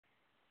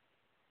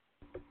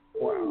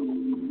Wow.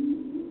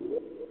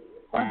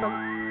 Father,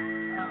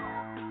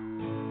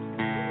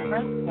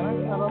 let's start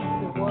off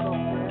with the word of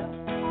prayer.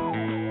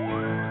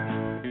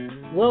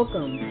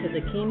 Welcome to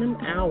the Kingdom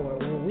Hour,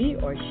 where we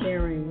are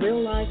sharing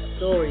real-life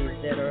stories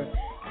that are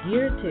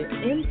geared to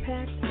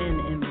impact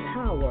and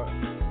empower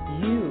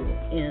you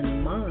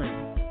in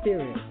mind,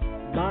 spirit,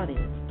 body,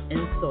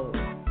 and soul.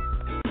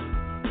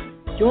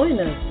 Join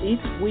us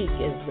each week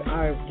as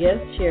our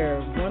guests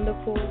share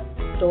wonderful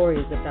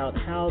stories about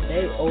how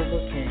they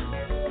overcame.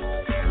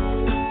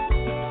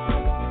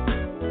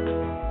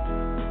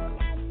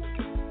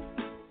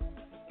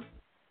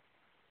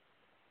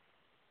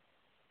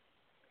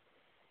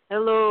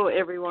 Hello,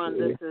 everyone.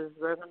 This is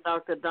Reverend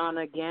Dr.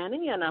 Donna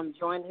Ganny, and I'm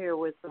joined here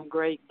with some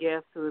great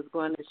guests who is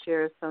going to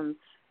share some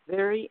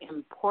very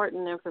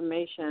important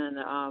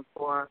information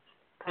for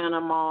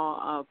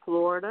Panama,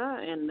 Florida.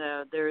 And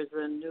there is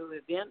a new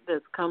event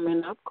that's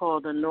coming up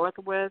called the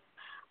Northwest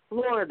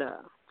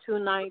Florida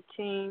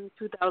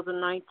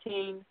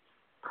 2019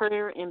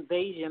 Prayer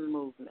Invasion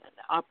Movement,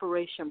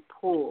 Operation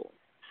P.U.L.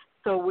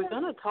 So we're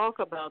going to talk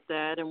about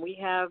that, and we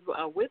have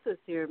with us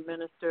here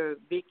Minister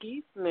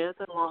Vicki Smith,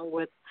 along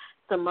with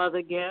some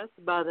other guests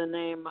by the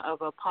name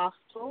of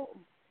Apostle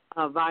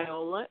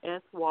Viola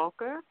S.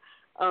 Walker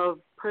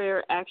of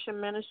Prayer Action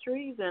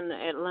Ministries in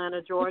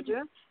Atlanta,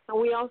 Georgia.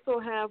 And we also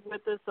have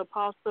with us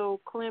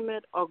Apostle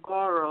Clement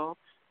Ogoro,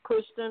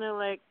 Christian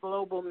Elect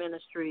Global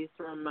Ministries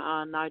from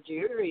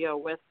Nigeria,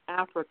 West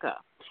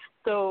Africa.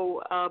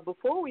 So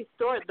before we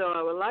start, though,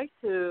 I would like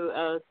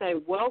to say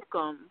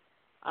welcome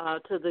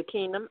to the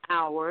Kingdom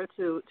Hour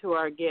to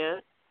our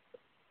guests.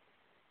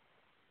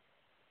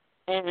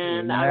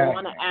 And I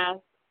want to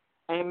ask,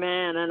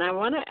 amen, and I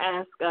want to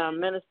ask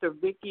Minister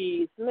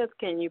Vicki Smith,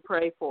 can you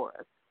pray for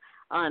us?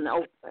 And,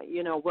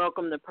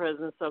 welcome the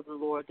presence of the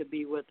Lord to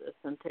be with us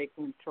and take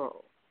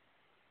control.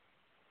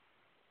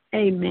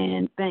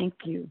 Amen.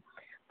 Thank you.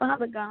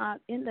 Father God,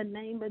 in the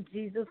name of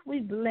Jesus,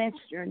 we bless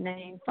your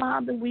name.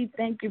 Father, we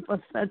thank you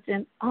for such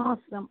an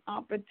awesome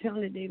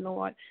opportunity,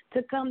 Lord,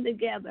 to come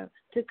together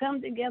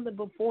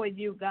before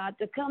you, God,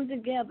 to come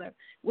together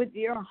with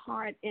your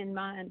heart in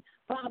mind.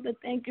 Father,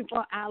 thank you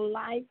for our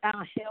life,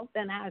 our health,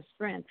 and our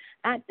strength.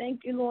 I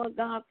thank you, Lord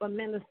God, for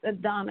Minister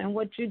Donna and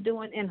what you're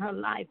doing in her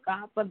life,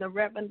 God, for the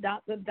Reverend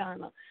Dr.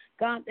 Donna.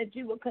 God, that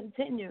you will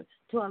continue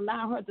to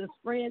allow her to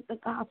spread the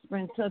gospel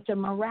in such a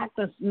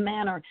miraculous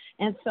manner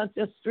and such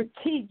a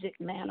strategic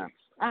manner.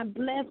 I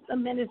bless the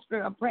ministry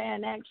of Prayer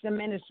and Action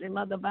Ministry,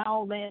 Mother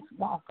Viola S.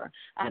 Walker.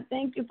 I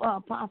thank you for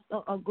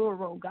Apostle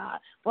Oguro, God,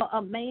 for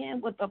a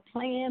man with a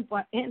plan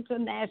for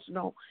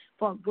international,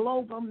 for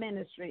global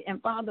ministry. And,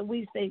 Father,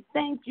 we say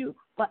thank you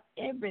for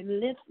every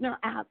listener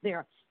out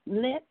there.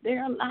 Let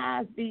their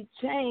lives be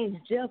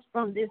changed just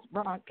from this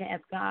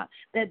broadcast, God,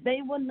 that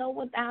they will know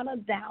without a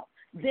doubt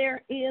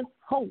there is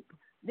hope.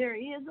 There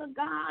is a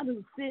God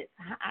who sits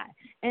high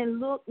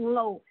and looks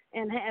low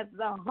and has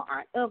the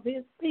heart of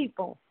his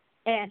people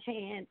at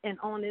hand and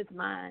on his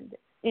mind.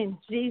 In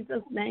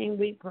Jesus' name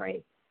we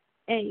pray.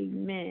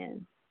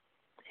 Amen.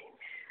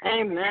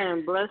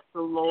 Amen. Bless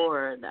the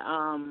Lord.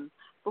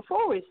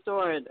 Before we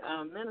start,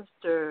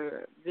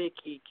 Minister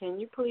Vicki, can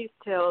you please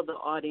tell the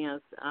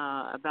audience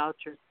about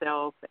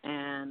yourself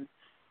and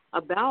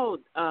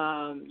about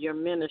your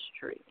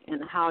ministry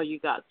and how you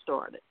got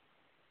started?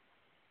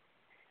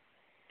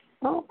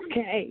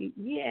 Okay,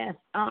 yes.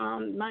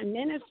 My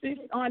ministry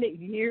started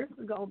years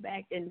ago,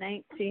 back in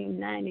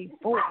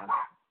 1994,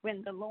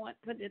 when the Lord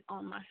put it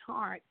on my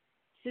heart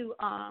to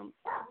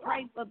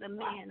pray for the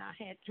men. I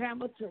had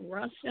traveled to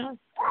Russia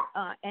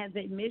as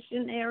a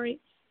missionary,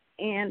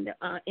 and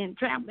in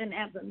traveling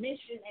as a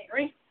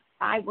missionary,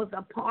 I was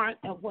a part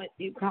of what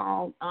you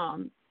call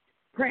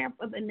Prayer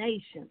for the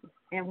Nations.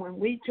 And when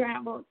we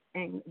traveled,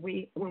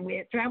 when we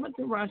had traveled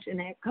to Russia and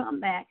had come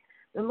back,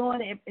 the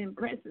Lord had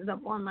impressed it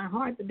upon my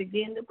heart to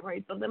begin to pray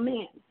for the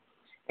men.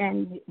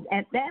 And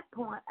at that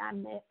point, I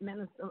met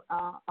Minister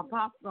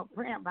Apostle of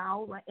Prayer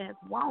Viola S.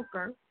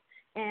 Walker,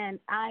 and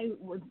I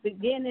was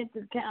beginning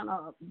to kind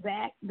of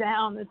back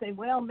down and say,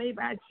 well, maybe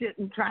I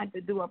shouldn't try to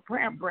do a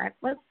prayer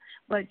breakfast.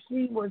 But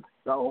she was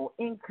so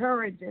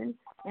encouraging,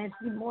 and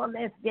she more or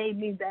less gave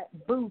me that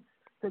boost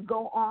to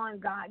go on.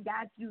 God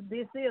got you.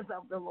 This is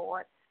of the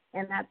Lord.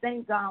 And I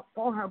thank God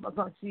for her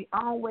because she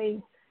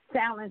always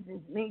challenges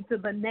me to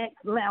the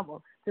next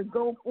level to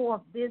go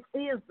forth. This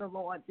is the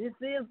Lord. This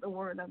is the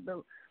word of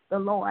the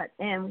Lord.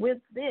 And with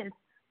this,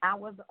 I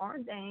was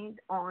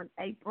ordained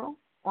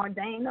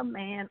a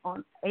man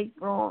on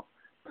April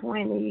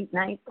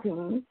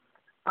 2019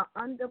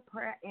 under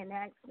Prayer and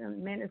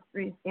Action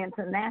Ministries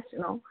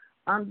International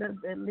under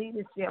the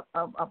leadership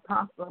of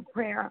Apostle of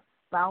Prayer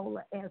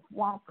Viola S.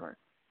 Walker.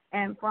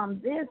 And from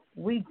this,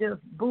 we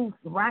just boost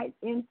right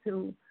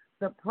into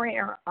the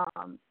prayer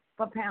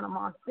for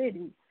Panama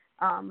City.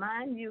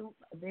 Mind you,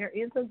 there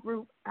is a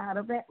group out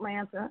of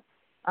Atlanta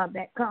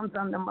that comes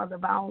under Mother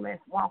Viola S.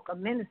 Walker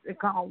Ministry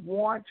called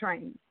War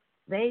Train.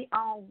 They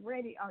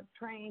already are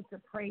trained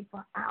to pray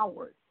for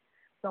hours.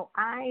 So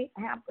I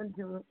happened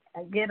to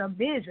get a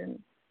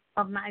vision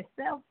of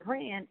myself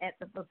praying at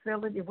the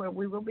facility where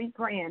we will be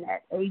praying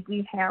at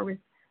A.G. Harris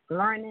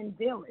Learning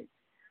Village.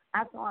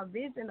 I saw a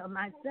vision of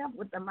myself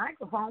with the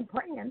microphone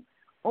praying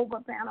over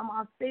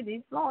Panama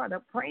City,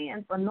 Florida,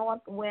 praying for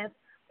Northwest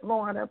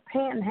Florida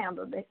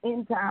Panhandle, the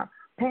entire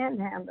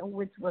Panhandle,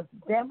 which was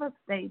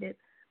devastated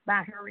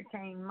by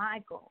Hurricane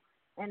Michael.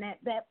 And at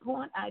that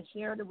point, I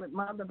shared it with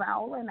Mother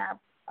Viola, and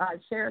I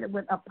shared it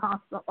with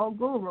Apostle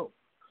Oguru.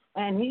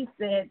 And he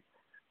said,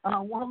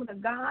 woman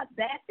of God,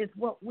 that is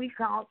what we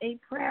call a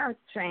prayer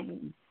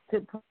chain.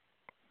 To pray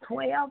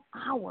 12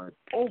 hours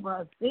over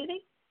a city,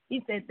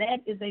 he said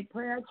that is a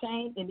prayer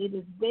chain, and it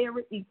is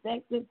very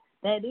effective.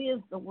 That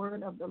is the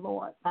word of the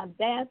Lord. And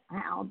that's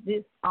how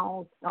this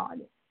all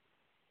started.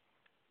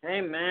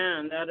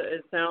 Amen. That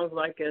it sounds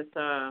like it's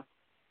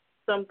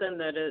something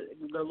that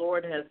the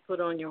Lord has put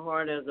on your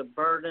heart as a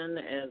burden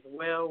as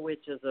well,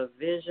 which is a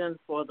vision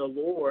for the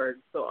Lord.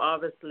 So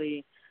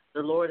obviously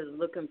the Lord is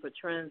looking for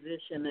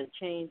transition and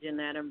change in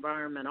that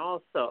environment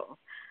also.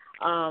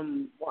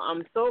 Well,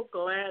 I'm so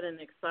glad and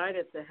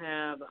excited to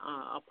have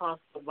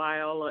Apostle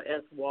Viola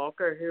S.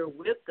 Walker here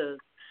with us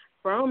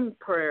from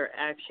Prayer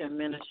Action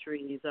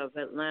Ministries of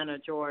Atlanta,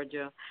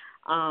 Georgia.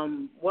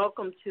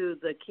 Welcome to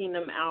the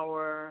Kingdom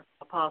Hour,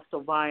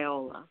 Apostle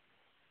Viola.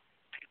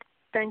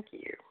 Thank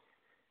you.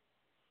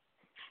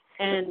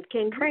 And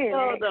can you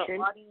tell the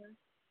audience?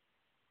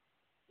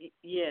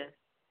 Yes.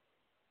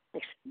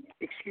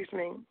 Excuse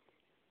me?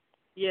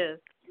 Yes.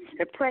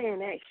 The Prayer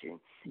in Action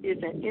is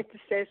an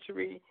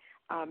intercessory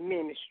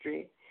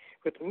ministry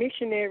with a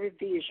missionary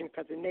vision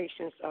for the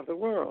nations of the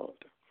world.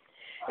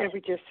 And we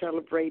just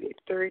celebrated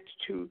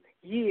 32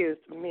 years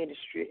of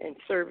ministry and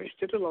service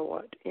to the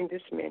Lord in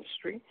this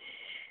ministry.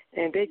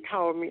 And they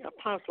call me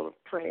Apostle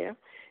of Prayer.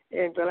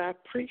 And but I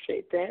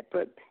appreciate that.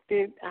 But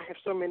then I have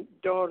so many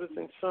daughters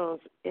and sons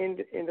in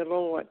the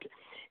Lord,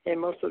 and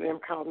most of them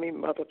call me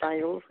Mother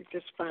Viola, which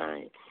is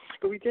fine.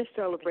 But we just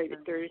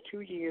celebrated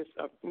 32 years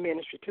of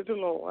ministry to the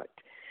Lord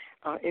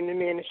in the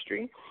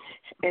ministry.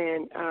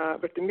 And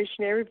with the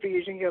missionary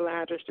vision, He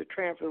allowed us to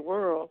travel the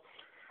world,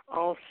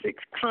 all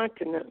 6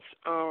 continents,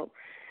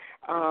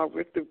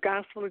 with the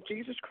gospel of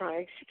Jesus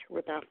Christ,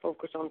 with our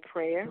focus on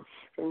prayer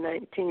from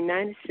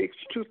 1996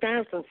 to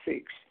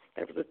 2006.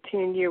 That was a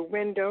 10-year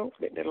window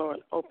that the Lord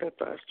opened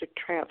for us to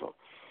travel.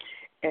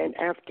 And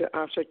after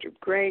such a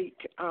great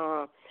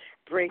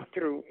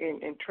breakthrough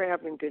in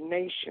traveling the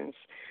nations,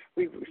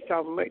 we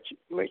saw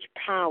much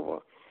power,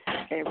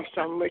 and we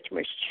saw much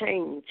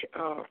change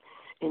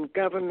in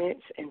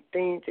governments and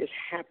things that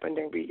happened,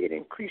 and it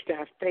increased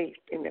our faith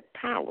in the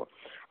power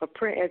of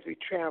prayer as we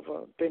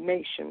travel the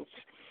nations.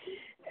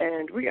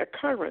 And we are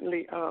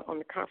currently on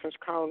the conference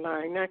call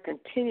line now,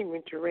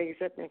 continuing to raise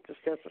up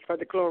intercessors for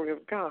the glory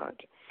of God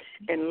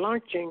and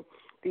launching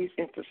these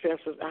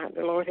intercessors out.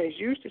 The Lord has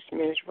used this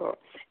ministry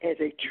as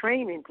a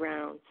training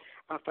ground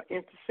for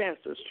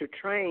intercessors to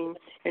train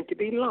and to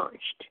be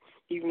launched,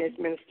 even as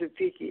Minister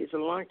Vicki is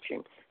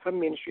launching her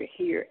ministry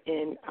here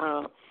in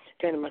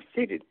Panama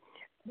City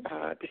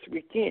this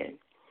weekend.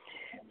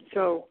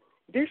 So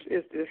this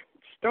is the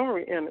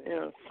story in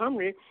a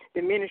summary.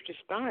 The ministry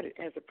started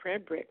as a prayer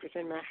breakfast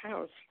in my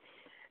house.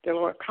 The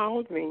Lord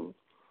called me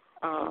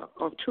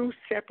on 2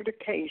 separate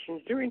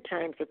occasions during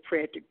times of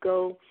prayer to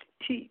go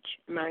teach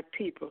my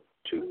people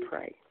to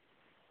pray.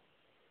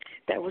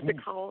 That was the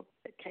call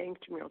that came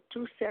to me on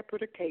 2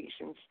 separate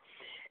occasions.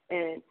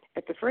 And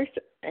at the first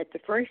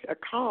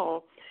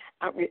call,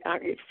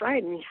 it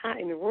frightened me. How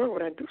in the world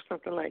would I do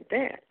something like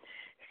that?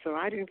 So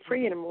I didn't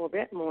pray anymore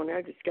that morning.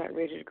 I just got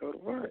ready to go to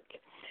work.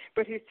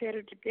 But He said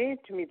it again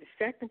to me the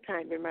second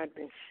time. It might have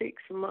been 6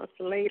 months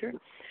later.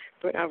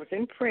 But I was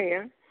in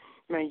prayer,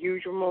 my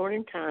usual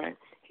morning time.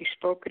 He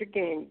spoke it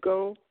again,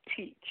 go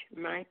teach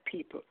my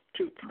people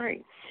to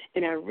pray.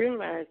 And I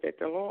realized that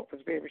the Lord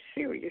was very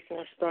serious, and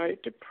I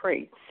started to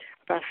pray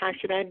about how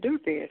should I do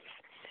this.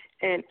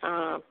 And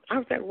I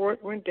was at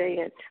work one day,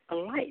 and a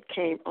light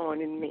came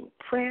on in me,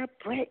 prayer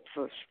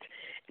breakfast.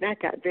 And I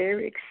got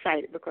very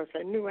excited because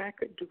I knew I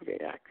could do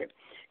that. I could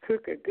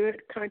cook a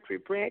good country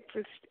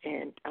breakfast,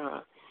 and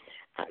I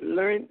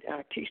learned,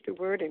 teach the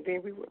word, and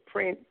then we were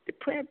praying.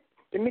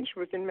 The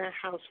ministry was in my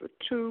house for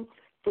 2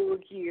 full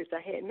years.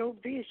 I had no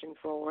vision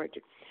for it.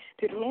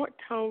 The Lord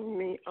told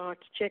me to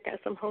check out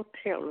some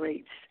hotel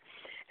rates,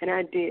 and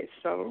I did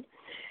so.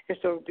 And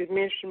so the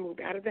ministry moved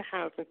out of the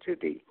house into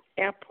the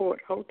airport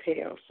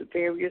hotels, the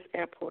various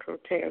airport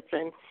hotels,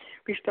 and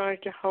we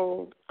started to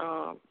hold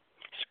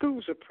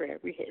schools of prayer.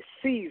 We had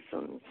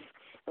seasons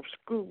of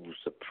schools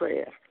of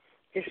prayer.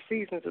 There's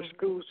seasons of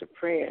schools of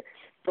prayer,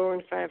 4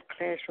 and 5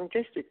 classrooms,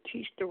 just to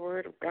teach the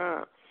Word of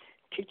God,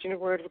 teaching the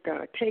Word of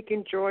God,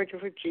 taking Georgia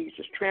for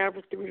Jesus,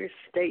 travel through the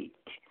state,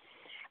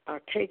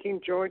 taking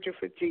Georgia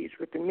for Jesus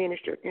with the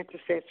ministry of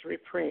intercessory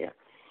prayer.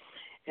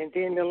 And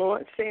then the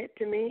Lord said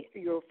to me,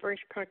 your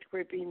first country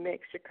would be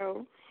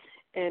Mexico.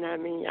 And I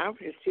was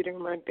just sitting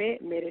on my bed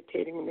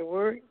meditating in the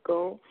Word.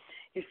 Go.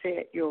 He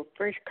said, your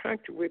first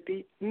country would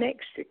be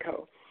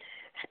Mexico.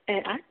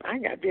 And I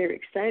got very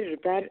excited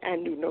about it. I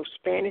knew no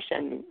Spanish. I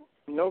knew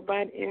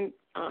nobody in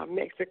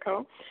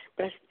Mexico,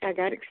 but I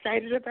got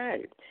excited about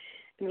it.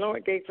 And the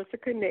Lord gave us a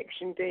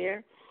connection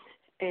there,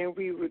 and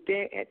we were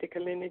there at the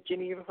Galena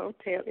Geneva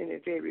Hotel in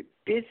the very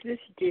business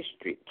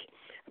district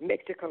of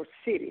Mexico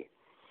City,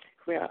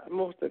 where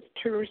most of the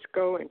tourists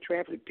go and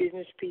traveling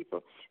business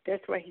people.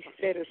 That's why he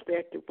set us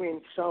there to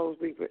win souls.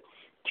 We would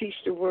teach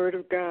the Word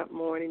of God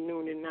morning,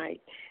 noon, and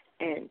night,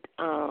 and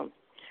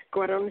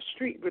go out on the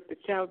street with the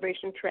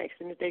salvation tracts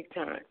in the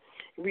daytime.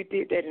 We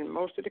did that in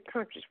most of the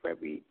countries where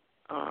we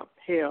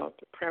held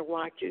prayer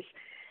watches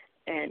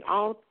and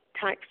all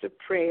types of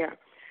prayer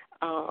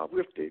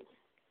with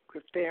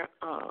their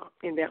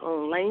in their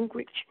own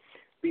language.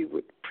 We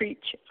would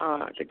preach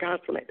the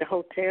gospel at the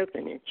hotels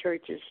and in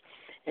churches,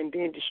 and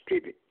then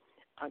distribute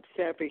the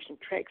salvation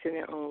tracts in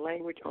their own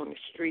language on the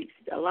streets.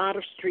 A lot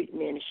of street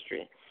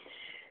ministry.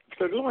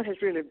 So the Lord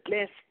has really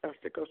blessed us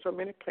to go so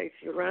many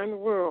places around the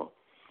world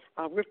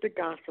with the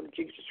gospel of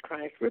Jesus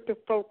Christ, with the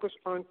focus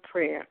on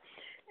prayer.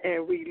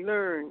 And we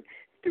learn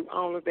through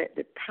all of that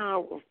the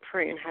power of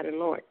prayer and how the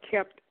Lord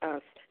kept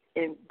us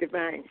in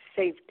divine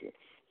safety.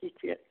 He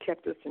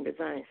kept us in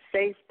divine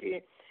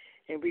safety,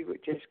 and we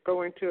would just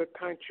go into a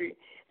country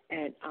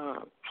and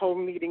hold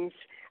meetings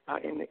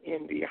in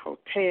the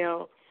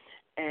hotel,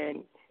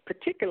 and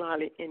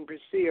particularly in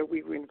Brazil,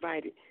 we were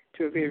invited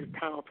to a very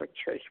powerful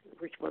church,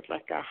 which was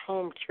like our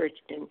home church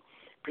in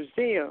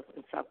Brazil,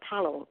 in Sao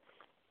Paulo.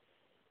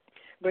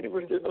 But it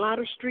was a lot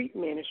of street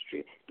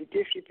ministry, the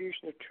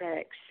distribution of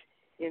tracts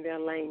in their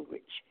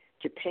language,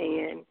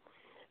 Japan,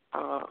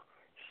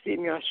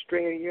 Sydney,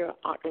 Australia,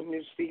 Auckland,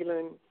 New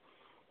Zealand,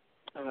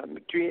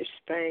 Madrid,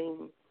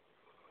 Spain,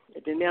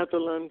 the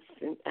Netherlands,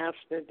 and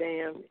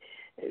Amsterdam,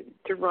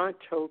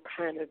 Toronto,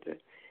 Canada.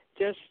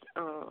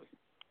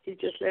 He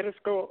just let us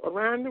go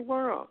around the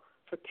world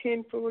for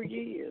 10 full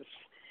years.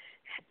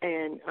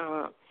 And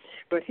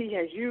but he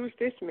has used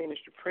this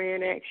ministry, Prayer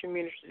and Action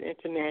Ministries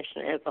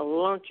International, as a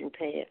launching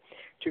pad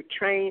to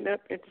train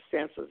up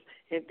intercessors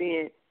and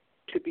then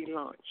to be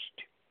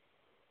launched.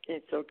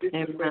 And so this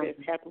is what has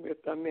happened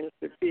with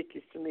Minister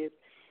Vicki Smith.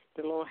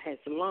 The Lord has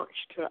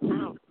launched her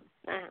out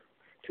now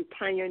to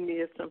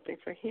pioneer something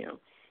for him.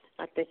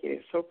 I think it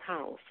is so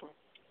powerful.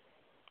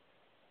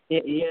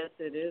 Yes,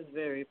 it is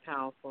very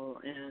powerful,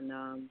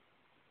 and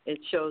it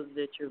shows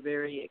that you're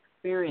very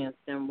experienced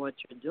in what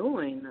you're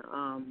doing,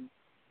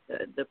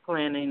 the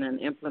planning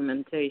and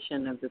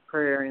implementation of the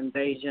prayer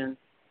invasion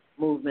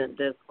movement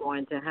that's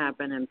going to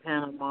happen in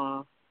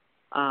Panama,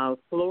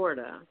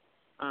 Florida,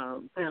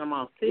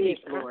 Panama City,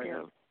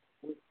 Florida.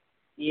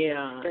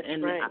 Yeah, that's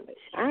and right.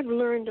 I've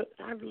learned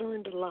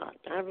a lot.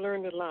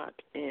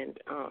 And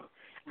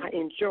I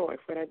enjoy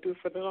what I do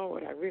for the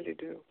Lord. I really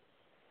do.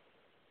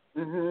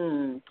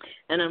 And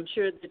I'm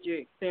sure that you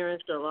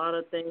experienced a lot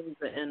of things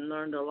and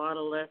learned a lot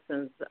of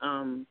lessons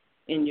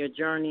in your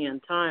journey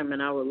and time,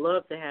 and I would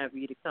love to have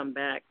you to come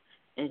back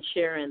and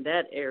share in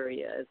that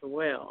area as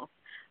well,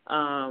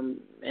 and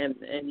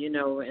you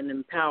know, and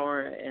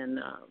empower and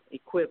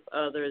equip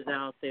others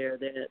out there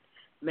that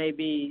may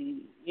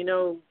be, you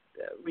know,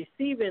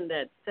 receiving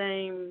that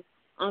same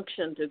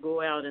unction to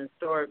go out and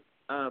start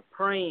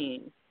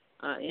praying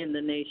in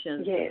the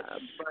nations, yes.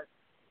 But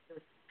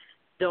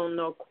don't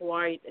know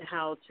quite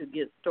how to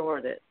get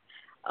started.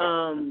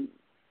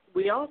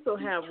 We also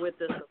have with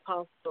us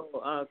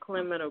Apostle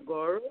Clement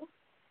Ogoro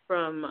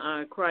from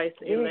Christ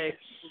Elect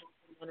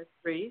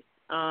Ministries.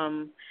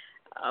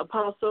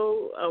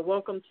 Apostle,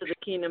 welcome to the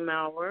Kingdom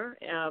Hour.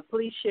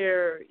 Please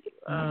share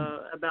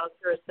about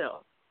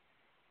yourself.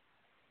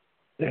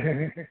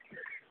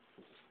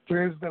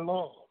 Praise the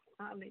Lord.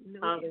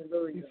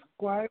 Hallelujah. It's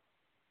quite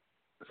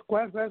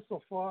first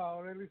of all, I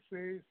already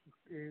say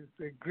it's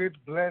a great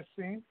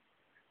blessing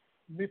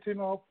meeting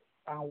up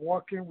and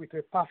working with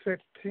a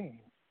perfect team,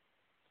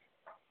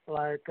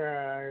 like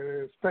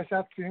a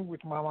special team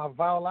with Mama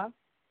Viola,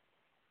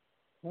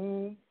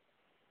 whom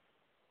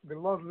the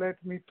Lord led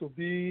me to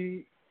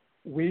be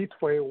with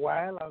for a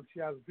while, and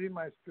she has been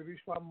my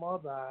spiritual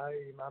mother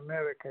in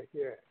America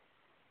here,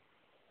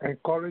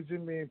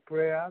 encouraging me in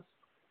prayers,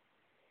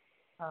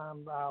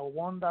 and our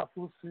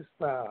wonderful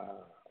sister,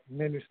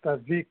 Minister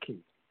Vicki,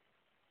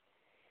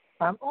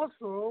 and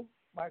also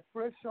my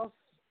precious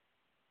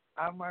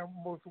and my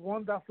most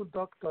wonderful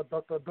doctor,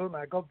 Dr.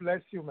 Donna. God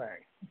bless you, man.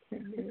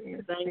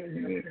 Thank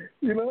you.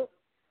 You know,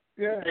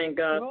 yeah. Thank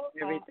God you know,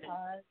 for everything.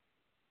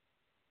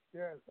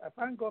 Yes, I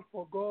thank God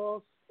for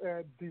God's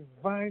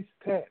divine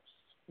steps.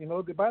 You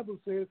know, the Bible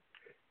says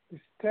the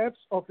steps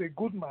of a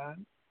good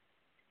man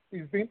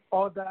is being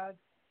ordered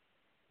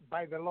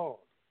by the Lord.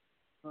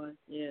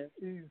 Yes.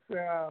 Is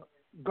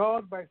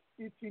God, by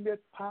His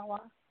infinite power,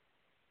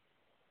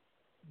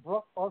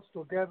 brought us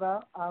together,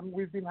 and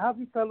we've been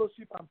having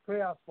fellowship and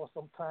prayers for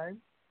some time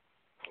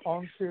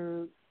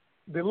until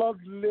the Lord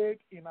laid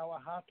in our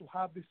heart to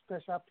have this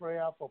special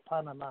prayer for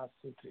Panama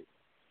City.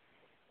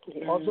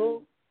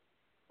 Although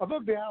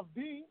there have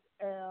been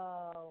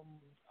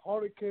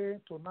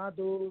hurricanes,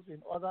 tornadoes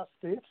in other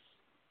states,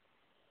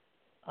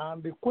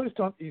 and the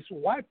question is,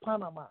 why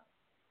Panama?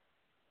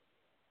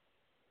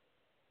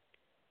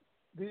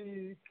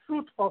 the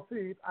truth of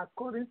it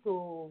according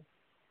to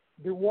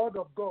the Word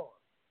of God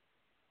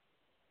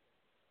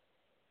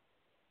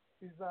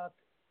is that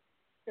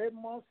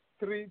Amos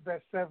 3,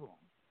 verse 7.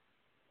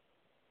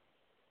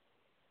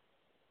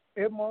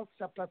 Amos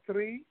chapter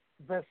 3,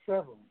 verse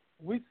 7,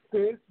 which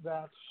says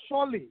that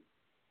surely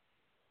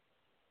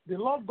the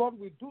Lord God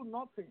will do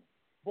nothing,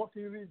 but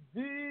he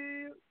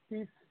reveals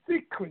his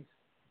secrets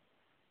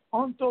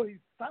unto his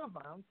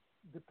servants,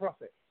 the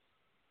prophets.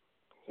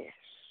 Yes.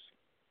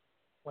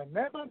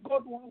 Whenever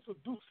God wants to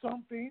do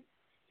something,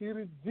 he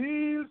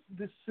reveals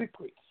the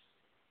secrets.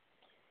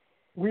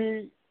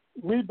 We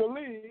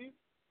believe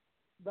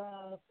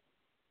that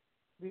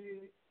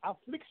the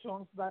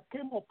afflictions that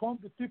came upon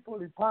the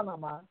people in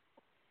Panama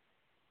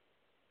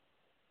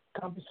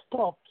can be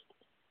stopped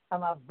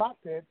and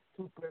averted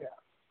through prayer.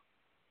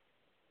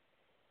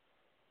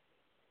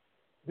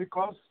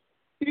 Because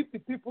if the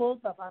people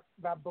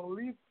that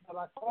believe, that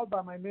are called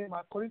by my name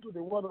according to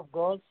the word of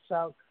God,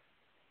 shall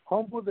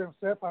humble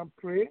themselves and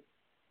pray,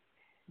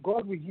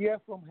 God will hear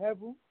from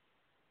heaven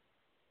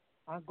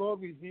and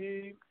God will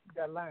heal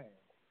their land.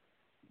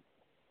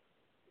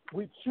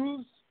 We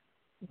choose,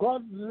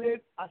 God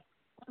laid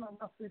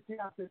Panama City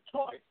as a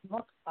choice,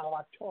 not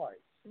our choice.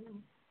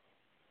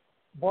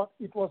 But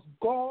it was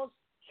God's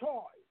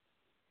choice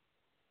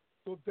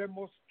to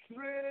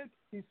demonstrate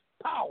his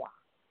power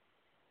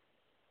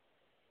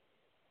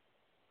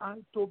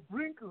and to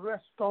bring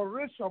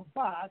restoration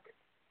back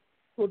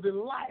to the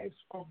lives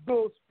of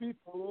those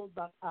people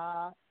that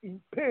are in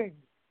pain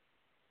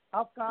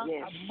after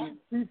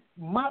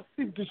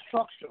massive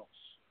destructions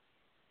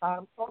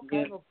and all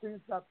kinds of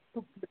things that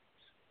took place.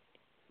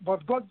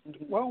 But God,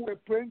 when we're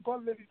praying,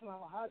 God laid it in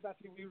our heart that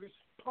he will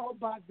restore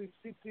back the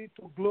city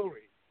to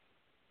glory.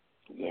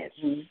 Yes.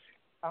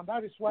 And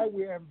that is why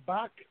we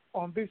embark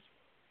on this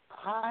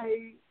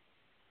high,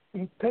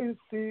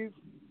 intensive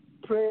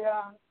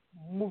prayer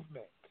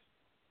movement.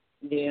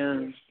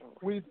 Yeah.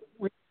 We've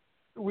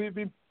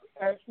been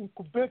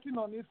incubating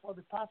on it for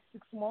the past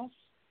 6 months.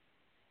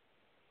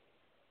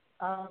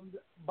 And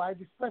by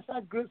the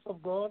special grace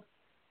of God,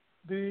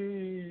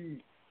 the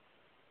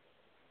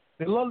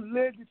Lord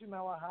laid it in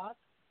our heart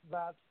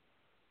that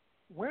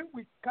when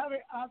we carry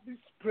out these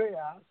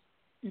prayers,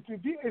 it will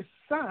be a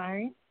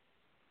sign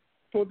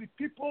to the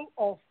people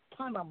of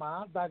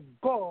Panama that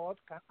God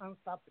can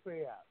answer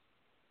prayers.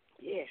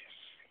 Yes.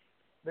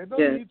 They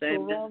don't need to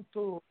run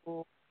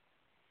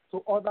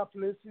to other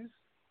places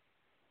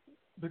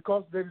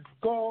because there is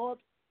God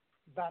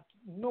that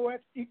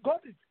knoweth. God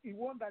is the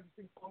one that is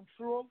in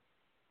control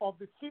of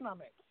the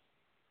firmament,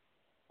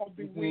 of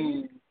the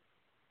wind.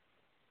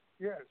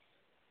 Yes.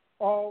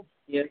 Of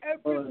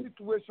every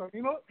situation.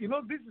 You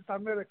know, this is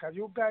America.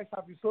 You guys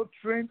have been so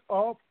trained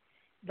up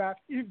that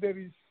if there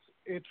is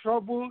a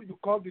trouble, you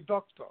call the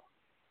doctor.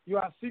 You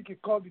are sick, you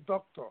call the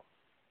doctor.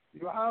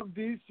 You have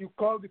this, you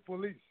call the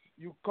police.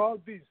 You call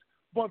this.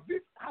 But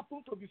this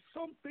happens to be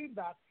something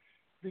that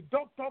the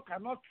doctor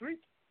cannot treat,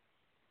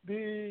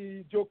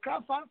 the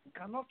geographer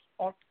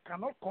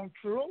cannot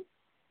control,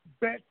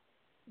 but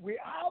we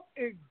have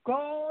a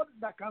God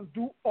that can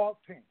do all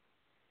things.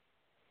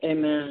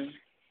 Amen.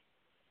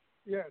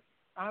 Yes,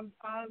 and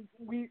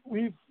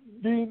we've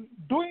been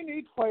doing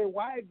it for a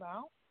while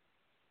now,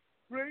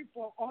 praying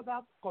for other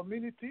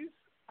communities,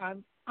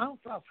 and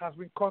answers has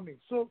been coming.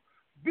 So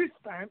this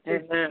time,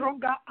 a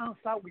stronger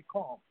answer will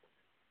come,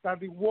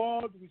 that the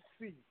world will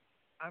see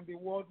and the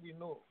world will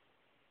know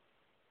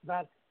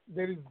that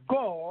there is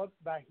God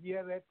that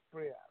heareth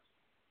prayers.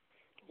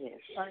 Yes.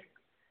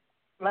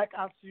 Like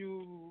as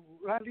you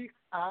rightly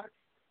asked,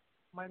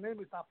 my name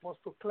is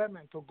Apostle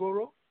Clement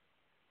Ogoro.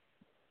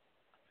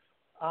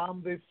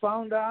 I'm the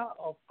founder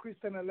of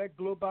Christian Elect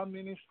Global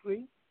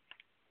Ministry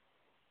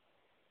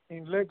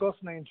in Lagos,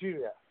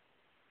 Nigeria.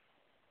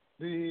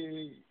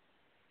 We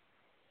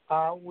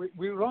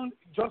run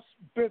just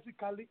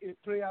basically a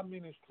prayer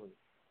ministry,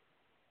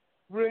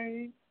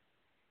 praying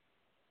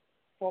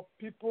for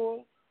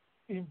people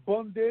in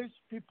bondage,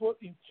 people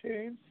in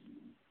chains,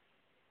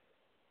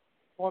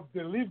 for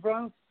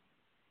deliverance,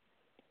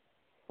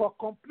 for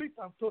complete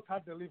and total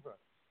deliverance.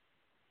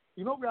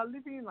 You know, we are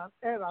living in an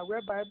era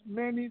whereby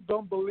many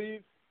don't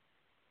believe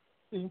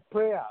in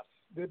prayers.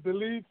 They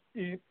believe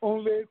in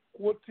only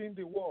quoting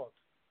the word.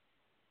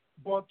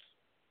 But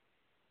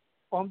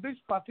on this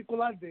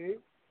particular day,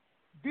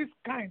 this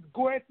kind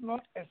goeth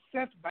not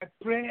except by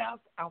prayers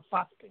and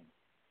fasting.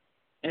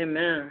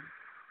 Amen.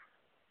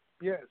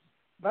 Yes,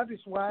 that is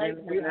why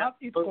we have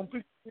it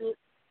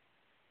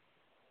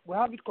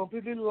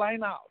completely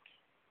lined out.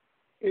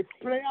 A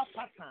prayer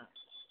pattern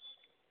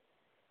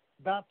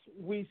that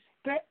we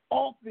stir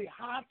up the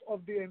heart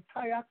of the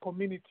entire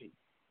community.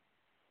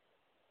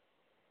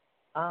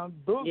 And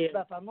those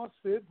that are not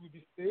saved will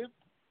be saved.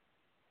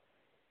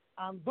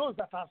 And those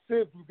that are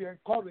saved will be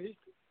encouraged.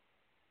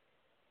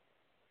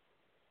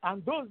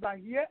 And those that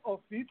hear of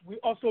it will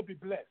also be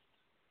blessed.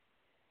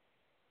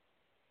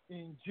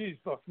 In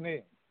Jesus'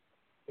 name.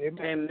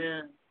 Amen.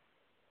 Amen.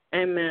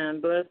 Amen.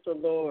 Bless the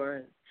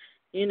Lord.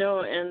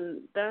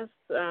 And that's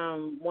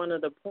one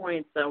of the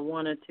points I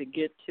wanted to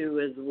get to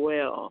as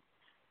well.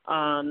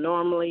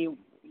 Normally,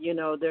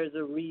 there's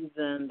a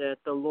reason that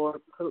the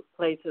Lord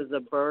places a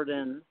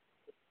burden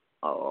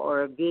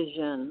or a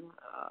vision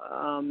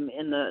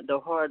in the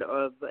heart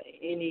of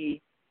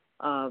any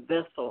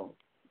vessel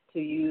to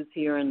use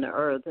here in the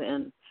earth.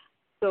 And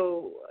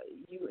so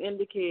you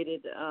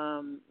indicated,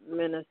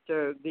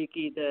 Minister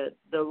Vicky, that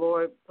the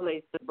Lord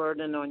placed a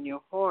burden on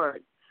your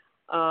heart.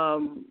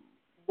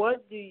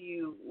 What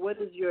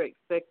is your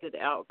expected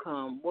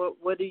outcome?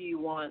 What do you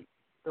want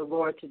the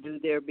Lord to do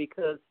there?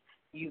 Because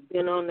you've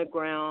been on the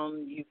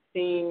ground, you've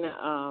seen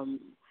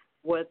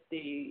what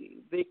the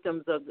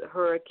victims of the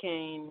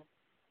Hurricane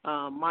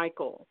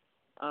Michael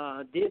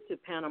did to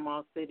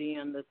Panama City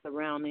and the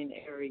surrounding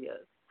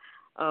areas.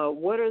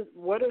 What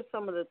are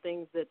some of the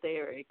things that they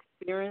are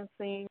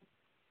experiencing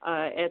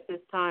at this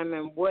time,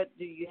 and what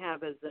do you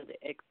have as an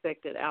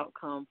expected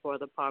outcome for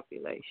the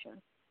population,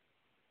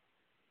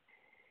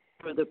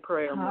 for the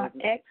prayer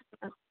movement?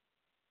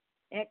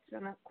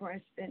 Excellent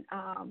question.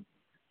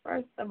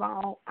 First of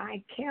all,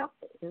 I kept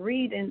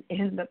reading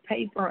in the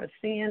paper or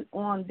seeing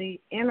on the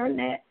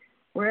internet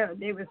where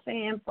they were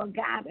saying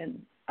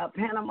forgotten.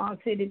 Panama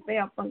City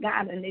felt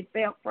forgotten. They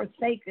felt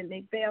forsaken.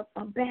 They felt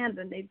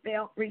abandoned. They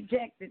felt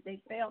rejected. They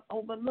felt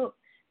overlooked.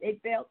 They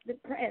felt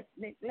depressed,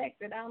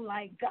 neglected. I'm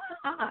like,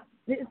 God,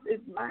 this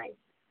is my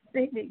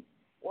city.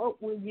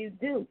 What will you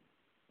do?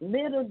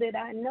 Little did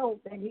I know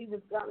that he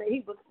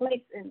was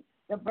placing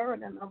the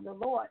burden of the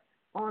Lord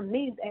on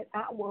me, that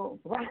I will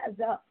rise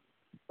up,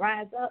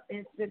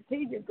 and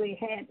strategically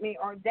had me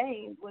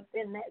ordained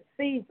within that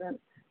season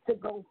to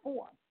go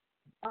forth.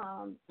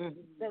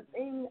 The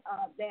thing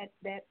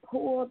that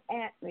pulled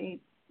at me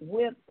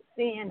with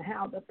seeing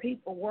how the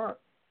people were,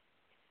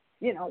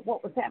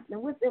 what was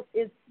happening with them,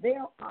 is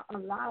there are a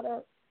lot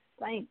of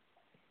saints,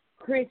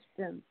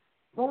 Christians,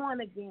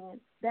 born again,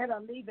 that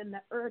are leaving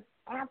the earth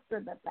after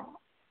the fact,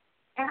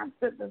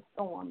 after the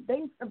storm.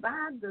 They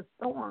survived the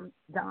storm,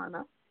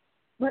 Donna,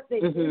 but they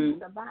didn't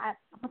survive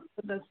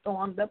after the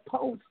storm, the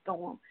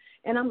post-storm.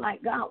 And I'm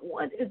like, God,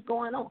 what is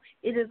going on?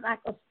 It is like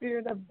a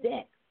spirit of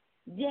death.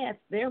 Yes,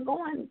 they're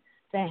going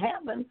to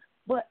heaven,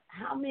 but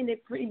how many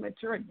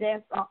premature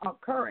deaths are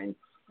occurring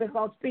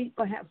because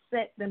people have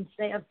set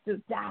themselves to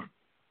die?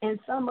 And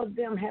some of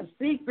them have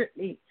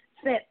secretly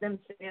set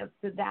themselves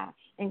to die.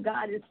 And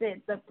God has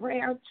said the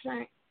prayer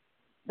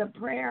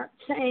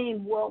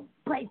chain will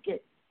break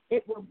it.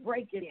 It will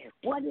break it.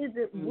 What is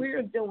it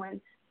we're doing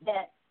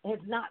that has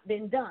not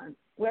been done?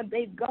 Well,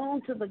 they've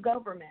gone to the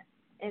government,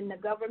 and the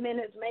government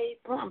has made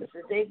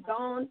promises. They've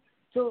gone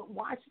to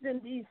Washington,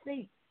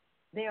 D.C.,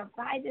 they are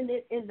fighting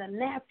it in the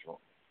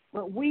natural.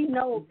 But we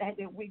know that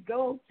if we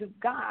go to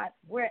God,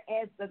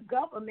 whereas the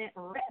government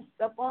rests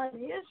upon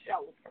his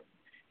shoulders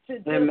to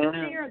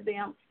steer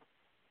them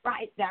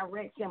right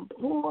direction,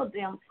 pull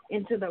them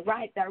into the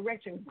right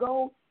direction,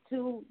 go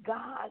to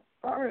God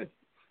first.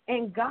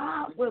 And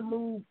God will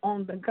move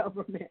on the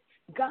government.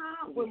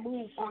 God will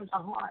move on the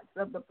hearts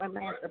of the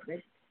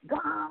philanthropists.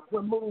 God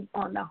will move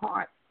on the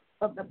hearts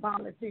of the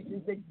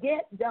politicians to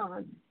get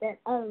done that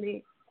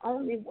only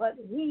what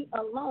he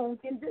alone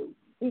can do.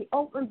 He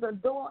opens a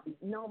door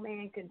no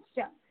man can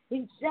shut.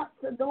 He shuts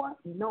the door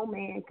no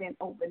man can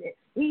open it.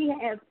 He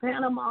has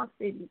Panama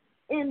City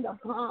in the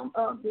palm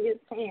of his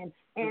hand,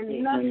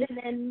 and nothing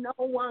and no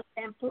one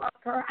can pluck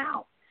her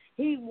out.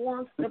 He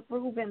wants to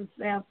prove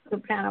himself to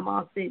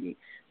Panama City.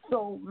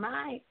 So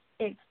my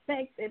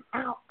expected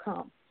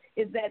outcome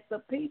is that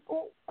the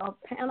people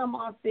of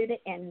Panama City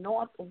and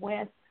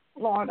Northwest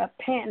Florida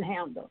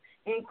Panhandle,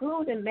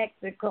 including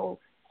Mexico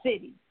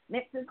City,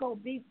 Mexico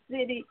Beach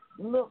City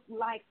looked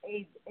like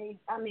a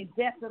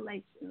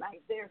desolation.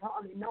 Like there's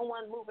hardly no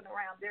one moving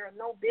around. There are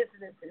no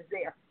businesses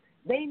there.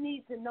 They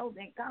need to know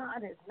that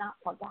God has not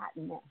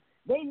forgotten them.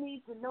 They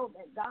need to know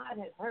that God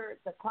has heard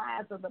the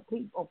cries of the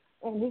people,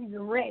 and he's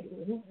ready.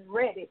 He's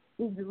ready.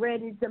 He's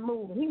ready to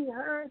move. He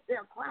heard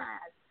their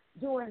cries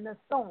during the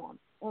storm,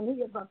 and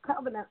he is a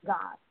covenant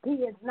God.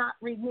 He is not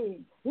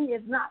reneged. He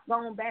has not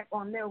gone back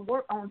on their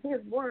work, on his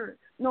word,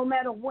 no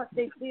matter what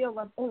they feel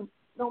or think.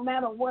 No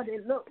matter what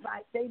it looks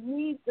like, they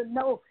need to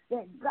know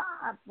that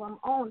God from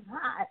on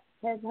high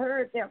has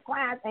heard their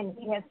cries and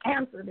he has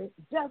answered it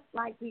just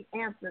like he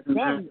answered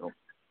Daniel.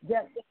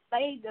 Just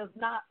delay does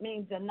not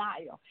mean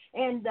denial.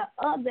 And the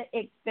other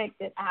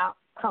expected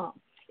outcome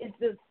is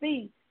to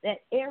see that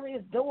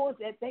areas, doors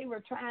that they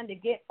were trying to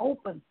get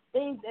open,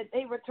 things that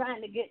they were trying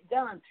to get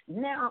done,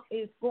 now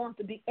is going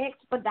to be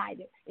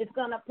expedited. It's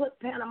going to put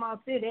Panama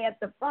City at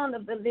the front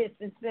of the list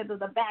instead of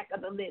the back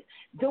of the list.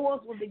 Doors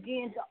will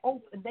begin to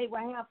open. They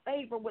will have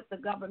favor with the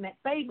government,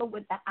 favor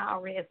with the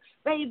IRS,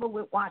 favor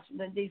with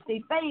Washington,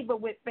 D.C., favor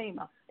with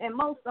FEMA, and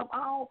most of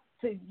all,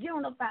 to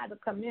unify the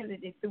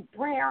community through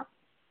prayer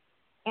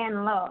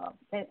and love.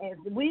 And as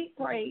we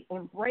pray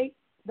and break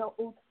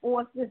those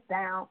forces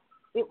down,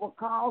 it will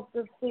cause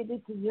the city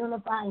to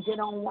unify and get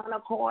on one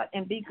accord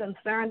and be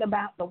concerned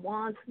about the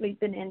ones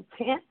sleeping in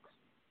tents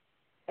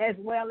as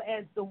well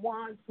as the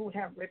ones who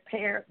have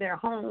repaired their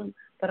home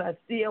but are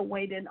still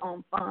waiting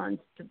on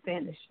funds to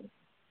finish it.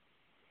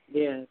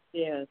 Yes,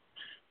 yes.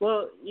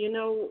 Well,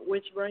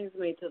 which brings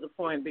me to the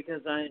point,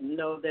 because I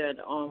know that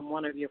on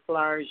one of your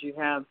flyers you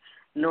have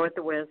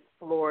Northwest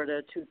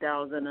Florida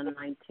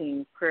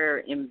 2019 Prayer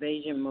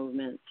Invasion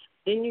Movement.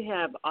 Then you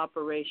have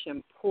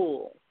Operation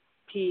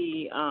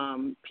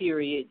P.U.L,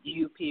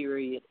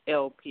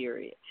 P.U.L.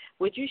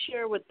 Would you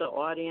share with the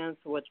audience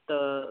what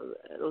the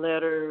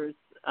letters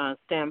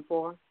stand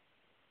for?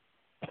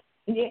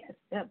 Yes,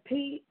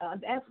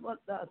 that's what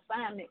the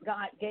assignment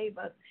God gave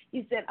us.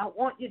 He said, I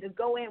want you to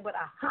go in with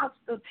a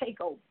hostile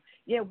takeover.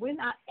 Yeah, we're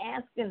not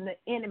asking the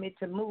enemy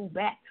to move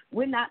back.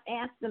 We're not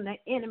asking the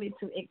enemy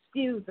to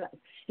excuse us.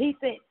 He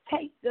said,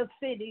 take the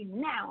city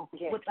now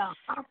with a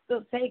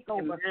hostile takeover.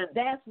 Amen.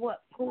 That's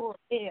what P.U.L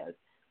is,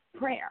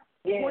 prayer.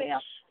 Yes. Prayer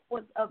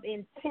was of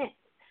intense,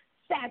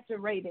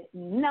 saturated,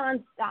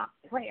 nonstop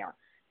prayer.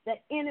 The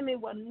enemy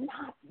will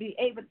not be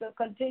able to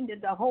continue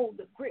to hold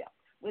the grip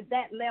with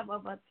that level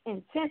of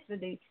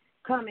intensity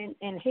coming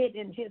and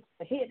hitting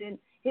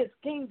his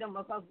kingdom,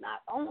 because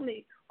not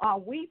only are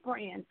we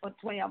praying for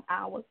 12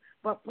 hours,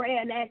 but Prayer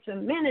and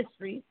Action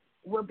Ministry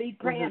will be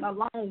praying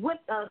along with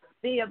us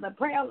via the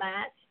prayer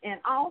line,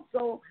 and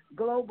also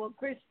Global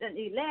Christian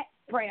Elect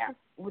Prayer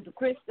with the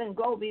Christian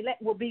Global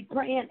Elect will be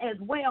praying as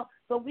well.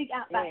 So we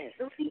got about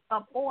 3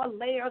 or 4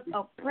 layers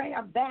of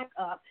prayer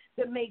backup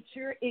to make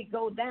sure it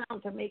go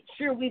down, to make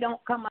sure we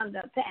don't come under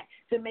attack,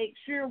 to make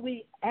sure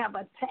we have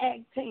a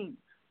tag team.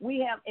 We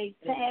have a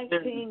tag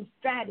team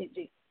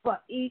strategy for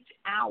each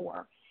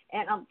hour.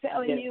 And I'm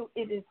telling you,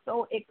 it is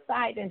so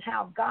exciting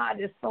how God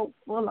is so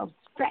full of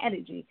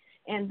strategy.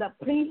 And the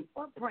plea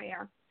for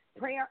prayer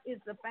is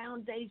the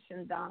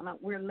foundation, Donna.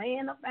 We're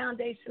laying a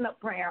foundation of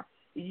prayer.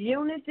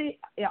 Unity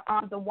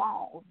are the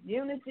walls.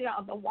 Unity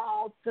are the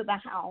walls to the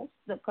house,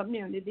 the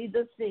community,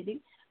 the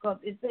city. Because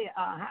it says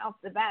a house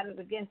divided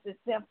against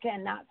itself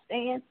cannot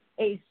stand.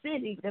 A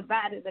city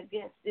divided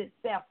against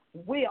itself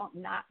will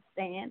not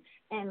stand.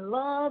 And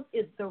love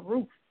is the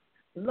roof.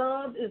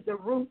 Love is the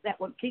roof that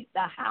will keep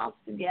the house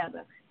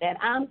together. That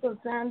I'm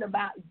concerned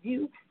about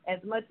you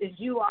as much as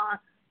you are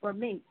for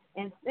me.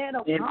 Instead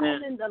of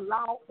calling the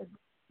law,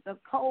 the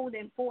code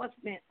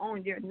enforcement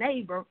on your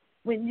neighbor,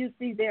 when you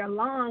see their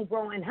lawn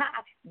growing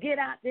high, get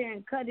out there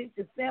and cut it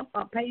yourself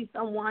or pay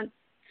someone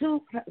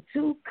to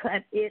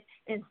cut it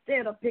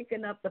instead of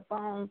picking up the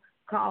phone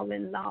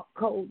calling law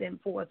code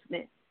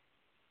enforcement.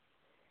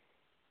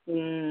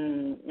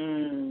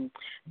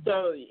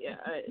 So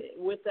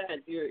with that,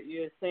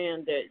 you're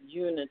saying that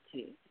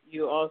unity,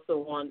 you also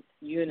want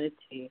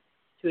unity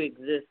to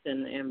exist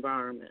in the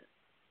environment,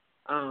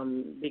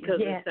 because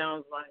it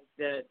sounds like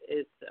that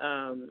it's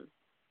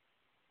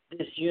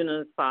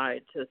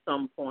disunified to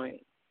some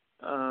point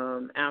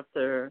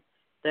after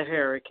the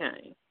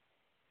hurricane.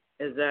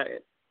 Is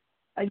that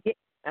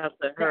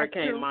after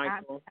Hurricane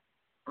Michael?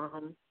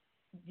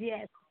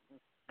 Yes.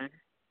 Okay.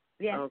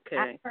 Yes. Okay.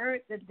 I've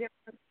heard the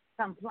different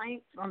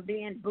complaints from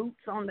being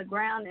boots on the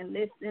ground and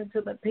listening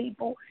to the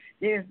people.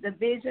 There's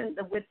division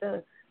with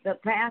the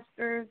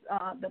pastors,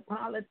 the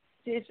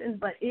politicians,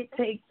 but it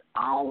takes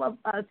all of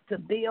us to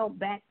build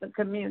back the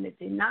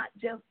community, not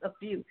just a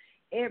few.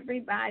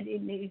 Everybody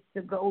needs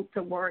to go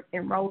to work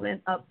and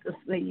rolling up the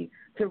sleeve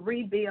to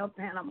rebuild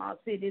Panama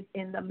City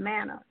in the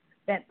manner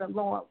that the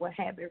Lord will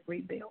have it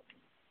rebuilt.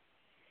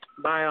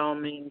 By all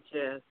means,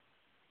 yes.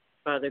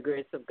 By the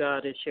grace of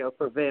God, it shall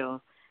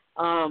prevail.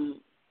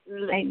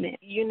 Amen.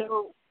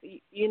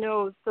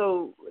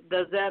 So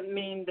does that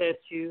mean that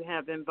you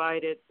have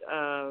invited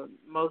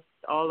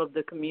all of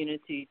the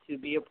community to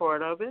be a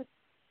part of it?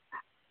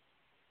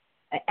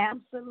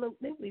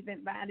 Absolutely. We've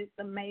invited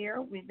the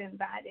mayor. We've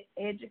invited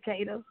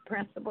educators,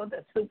 principals,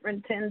 the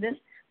superintendent.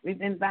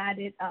 We've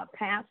invited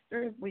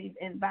pastors. We've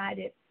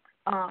invited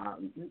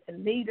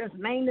leaders,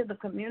 mainly the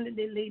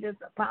community leaders,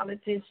 the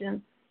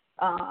politicians,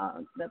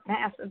 the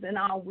pastors, and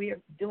all.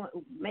 We're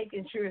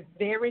making sure it's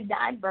very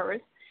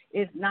diverse.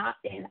 It's not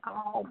an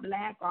all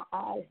black or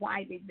all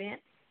white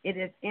event. It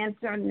is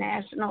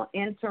international,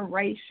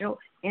 interracial,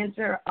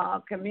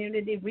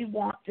 community. We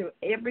want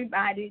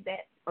everybody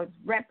that is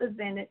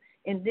represented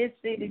in this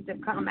city to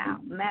come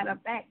out. Matter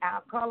of fact,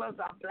 our colors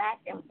are black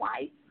and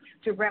white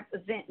to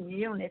represent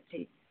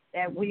unity,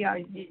 that we are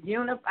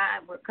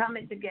unified, we're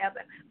coming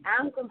together.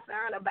 I'm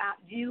concerned about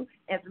you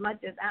as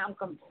much as I'm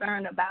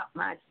concerned about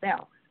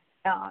myself.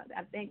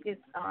 I think it's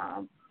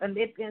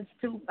Philippians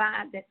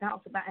 2:5 that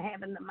talks about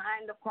having the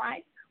mind of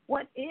Christ.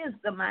 What is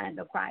the mind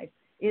of Christ?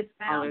 It's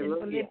found in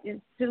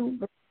Philippians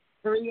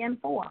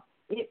 2:3-4.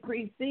 It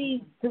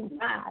precedes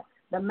 2:5.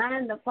 The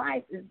mind of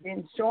Christ is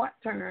in short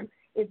term.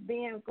 It's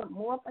being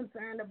more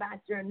concerned about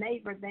your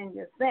neighbor than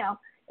yourself,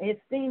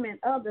 esteeming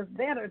others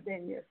better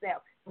than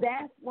yourself.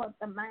 That's what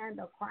the mind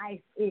of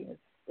Christ is.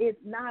 It's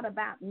not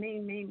about me,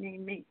 me, me,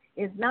 me.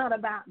 It's not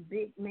about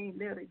big me,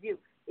 little you.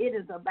 It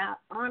is about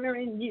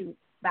honoring you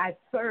by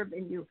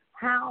serving you.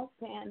 How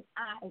can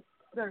I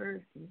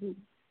serve you?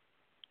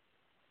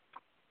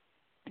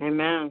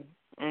 Amen.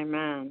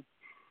 Amen.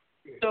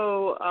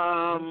 So,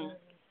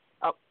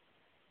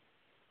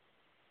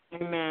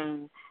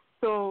 amen.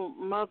 So,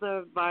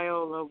 Mother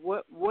Viola,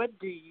 what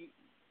do you,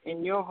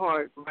 in your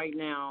heart right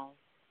now,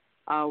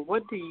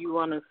 what do you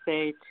want to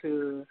say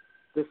to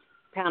this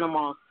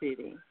Panama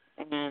City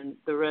and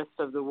the rest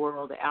of the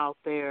world out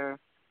there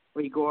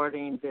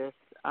regarding this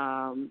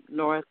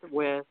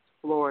Northwest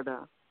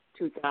Florida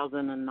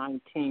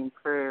 2019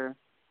 prayer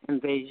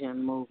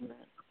invasion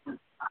movement?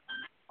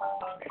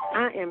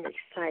 I am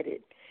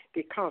excited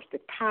because the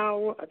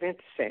power of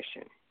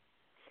intercession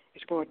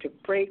is going to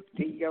break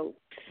the yokes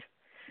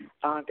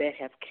that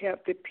have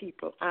kept the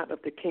people out of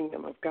the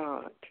kingdom of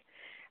God.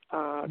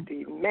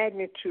 The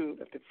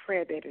magnitude of the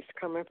prayer that is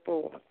coming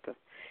forth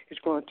is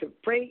going to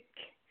break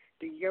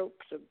the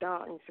yokes of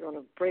darkness. It's going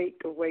to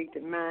break away the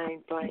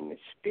mind-blinded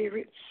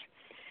spirits.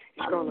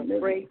 It's going to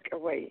break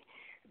away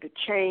the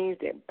chains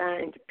that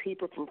bind the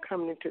people from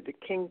coming into the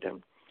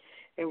kingdom.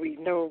 And we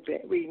know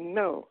that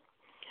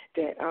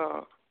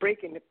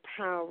breaking the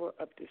power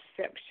of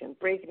deception,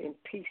 breaking in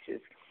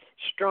pieces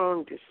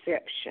strong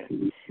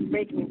deception,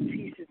 breaking in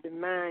pieces the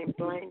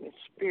mind-blinded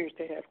spirits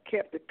that have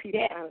kept the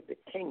people out of the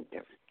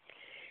kingdom.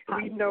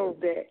 We know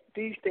that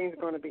these things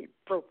are going to be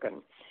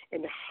broken,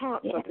 and the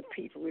hearts of the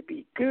people will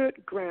be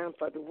good ground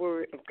for the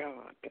word of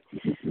God.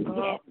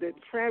 The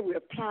prayer will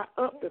apply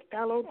up the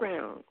fallow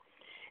ground,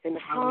 and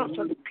the hearts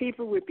of the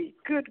people will be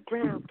good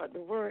ground for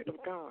the word of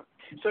God.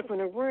 So when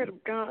the word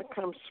of God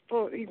comes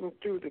forth, even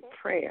through the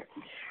prayer,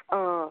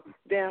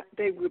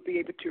 they will be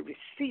able to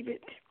receive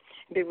it.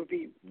 They will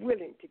be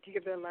willing to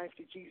give their life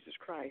to Jesus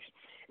Christ.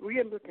 We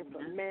are looking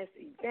for mass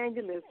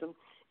evangelism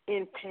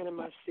in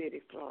Panama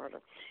City, Florida,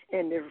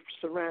 and the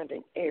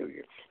surrounding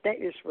area.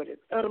 That is what is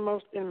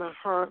uttermost in my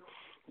heart,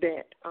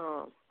 that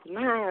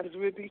lives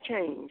will be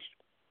changed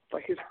for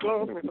his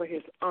glory and for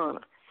his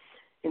honor,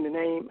 in the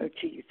name of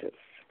Jesus.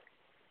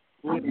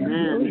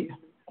 Amen.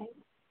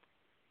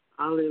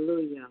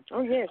 Hallelujah.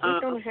 Oh, yes,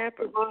 it's going to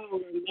happen.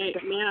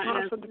 May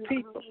I ask of the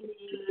people.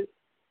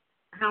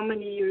 How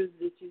many years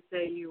did you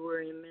say you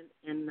were in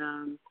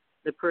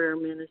the prayer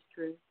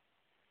ministry?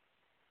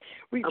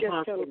 We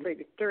just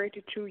celebrated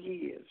 32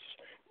 years.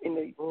 In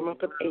the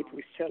month of April,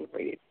 we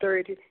celebrated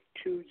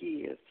 32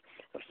 years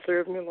of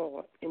serving the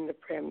Lord in the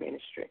prayer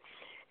ministry.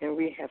 And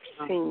we have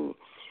seen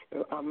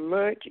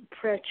much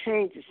prayer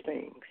changes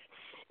things.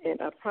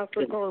 And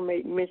Apostle Gordon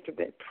made mention of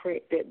that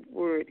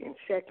word in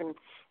 2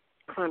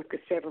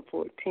 Chronicles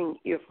 7:14.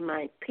 If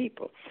my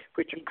people,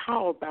 which are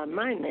called by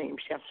my name,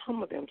 shall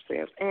humble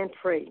themselves and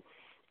pray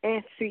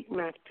and seek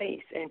my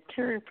face and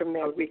turn from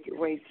their wicked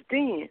ways,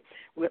 then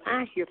will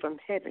I hear from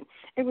heaven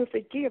and will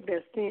forgive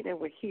their sin and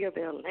will heal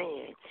their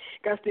land.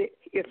 Because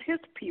if his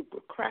people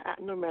cry out,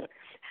 no matter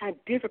how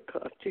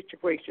difficult a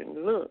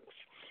situation looks,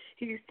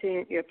 he's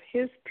saying if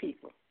his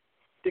people,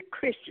 the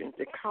Christians,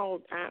 the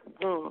called out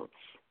ones,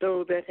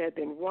 those that have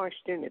been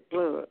washed in the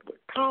blood,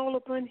 would call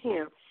upon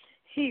him,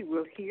 he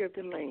will heal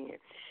the land.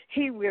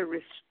 He will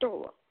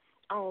restore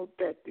all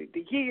that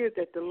the years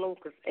that the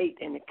locusts ate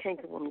and the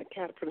cankerworm, the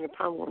caterpillar, and the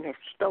palmerworm have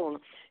stolen.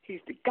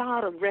 He's the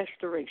God of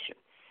restoration,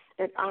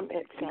 and I'm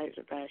excited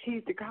about it.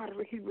 He's the God of,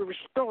 he will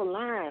restore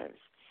lives.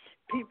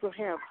 People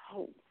have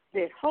hope.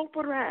 That hope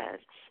will rise.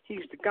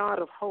 He's the God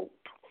of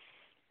hope.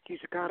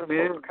 He's the God of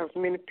hope, because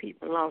many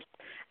people lost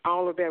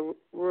all of their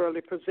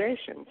worldly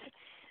possessions,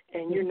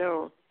 and you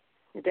know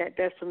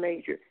that's a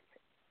major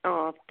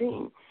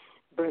thing.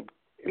 But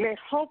let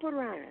hope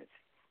arise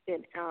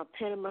in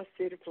Panama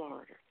City,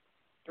 Florida.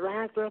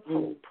 Rise up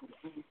hope.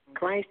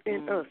 Christ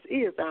in us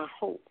is our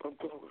hope of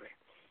glory.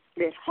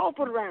 Let hope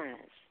arise.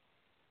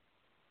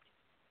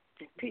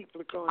 And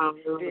people are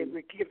going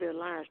to give their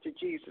lives to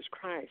Jesus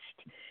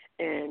Christ.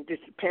 And this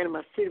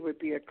Panama City would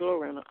be a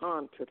glory and an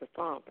honor to the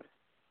Father.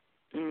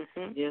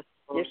 Mm-hmm. Yes,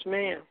 Lord. Yes,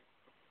 ma'am.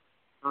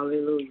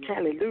 Hallelujah.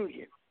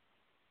 Hallelujah.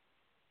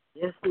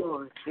 Yes,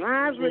 Lord.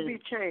 Lives will be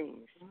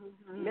changed.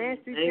 Mass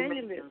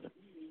evangelism.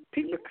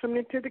 People coming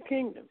into the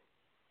kingdom.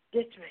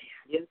 Yes, ma'am.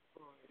 Yes,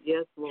 Lord.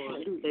 Yes, Lord.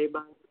 Hallelujah. Stay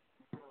by.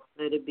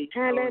 Let it be.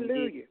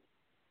 Hallelujah.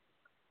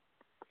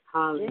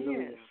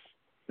 Hallelujah.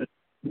 Yes.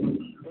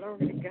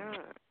 Glory to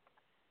God.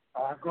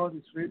 Our God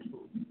is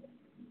faithful.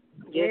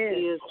 Yes,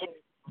 He is.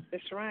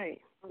 That's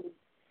right.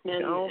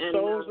 And all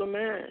souls are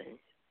mine.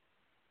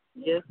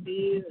 Yes, He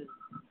is.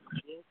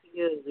 Yes, He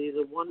is. He's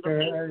a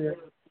wonderful,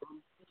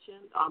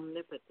 omniscient,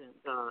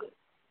 omnipotent God.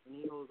 And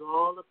He holds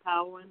all the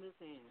power in His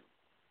hand.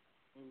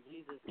 In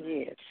Jesus'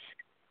 name. Yes.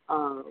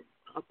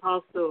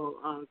 Apostle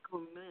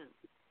Clement,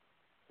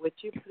 would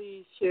you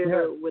please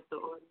share with the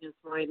audience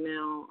right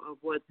now of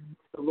what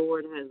the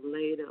Lord has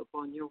laid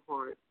upon your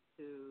heart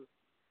to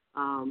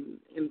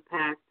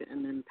impact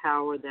and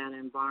empower that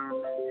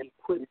environment,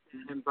 equip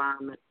that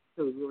environment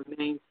to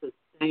remain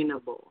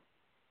sustainable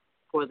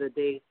for the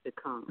days to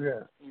come?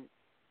 Yes.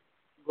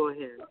 Go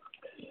ahead.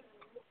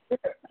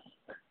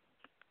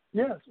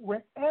 Yes,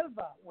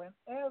 whenever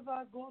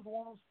God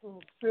wants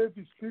to save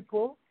his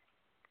people,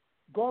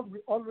 God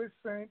will always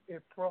send a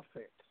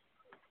prophet.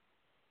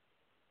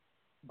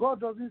 God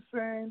doesn't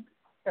send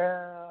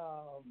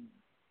a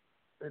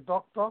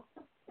doctor.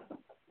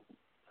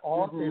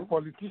 or a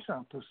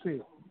politician to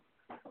say.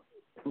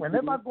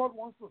 Whenever God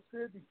wants to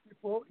save his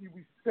people, he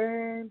will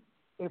send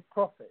a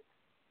prophet.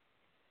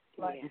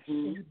 Like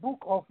in the book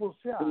of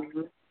Hosea,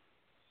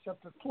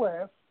 chapter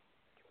 12,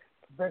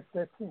 verse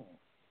 13.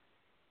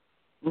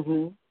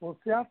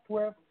 Hosea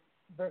 12,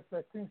 verse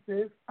 13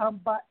 says,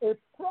 and by a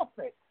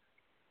prophet,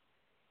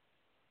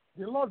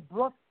 the Lord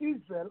brought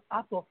Israel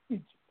out of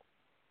Egypt.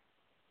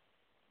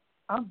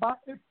 And by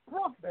a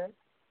prophet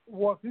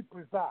was he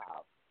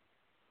preserved.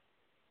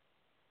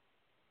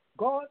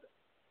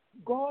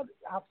 God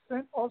has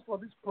sent us for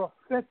this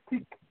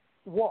prophetic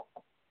work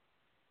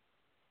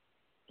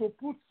to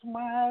put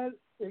smile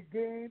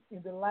again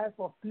in the life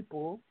of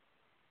people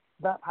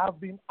that have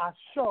been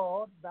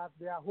assured that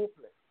they are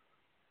hopeless.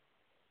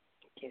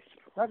 Yes.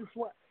 That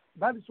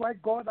is why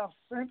God has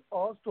sent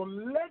us to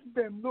let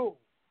them know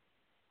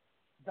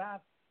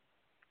that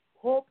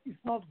hope is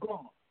not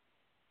gone.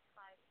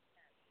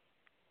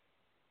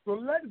 To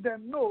let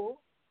them know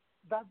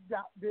that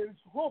there is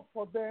hope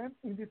for them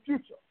in the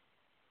future.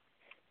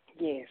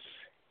 Yes.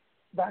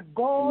 That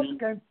God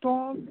can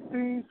turn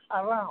things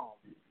around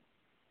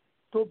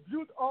to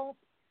build up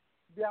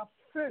their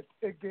faith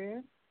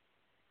again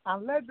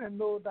and let them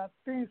know that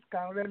things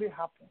can really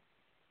happen.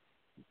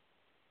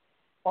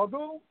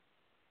 Although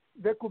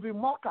there could be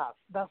mockers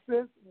that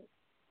says,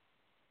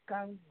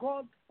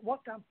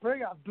 what can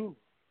prayer do?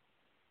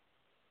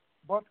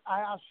 But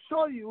I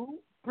assure you,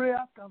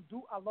 prayer can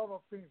do a lot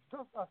of things.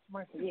 Just as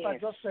my sister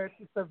just said,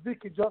 Sister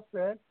Vicky just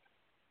said,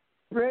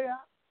 prayer,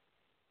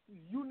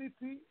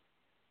 unity,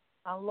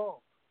 and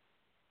love.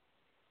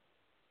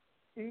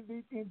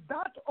 In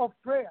that of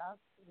prayers,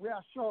 we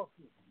are sure of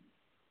it.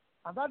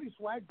 And that is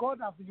why God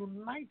has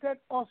united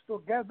us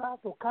together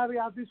to carry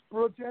out this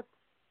project,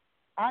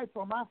 I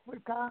from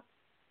Africa,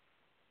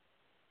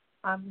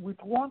 and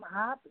with one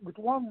heart, with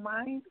one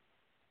mind,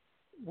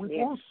 with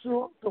one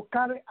soul to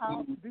carry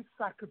out this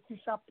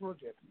sacrificial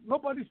project.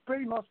 Nobody's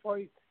paying us for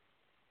it.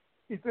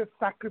 It's a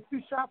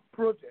sacrificial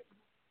project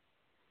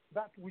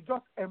that we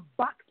just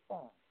embarked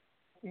on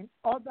in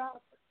order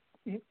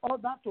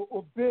to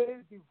obey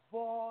the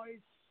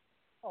voice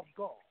of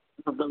God.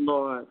 Of the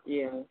Lord,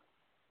 yes.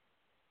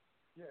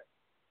 Yes.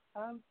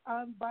 And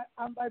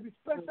by the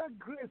special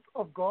grace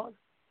of God,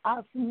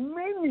 as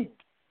many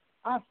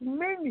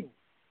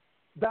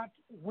that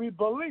we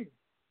believe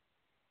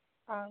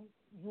and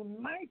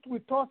unite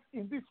with us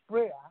in this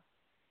prayer,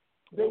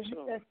 they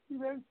will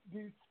experience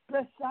the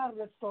special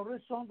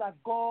restoration that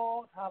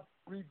God has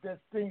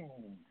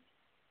predestined.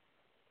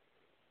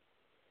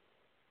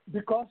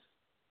 Because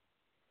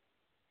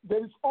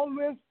there is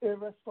always a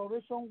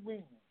restoration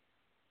wind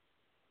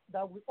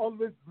that will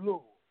always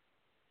blow.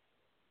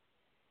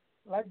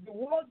 Like the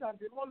word that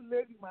the Lord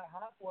laid in my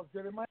heart was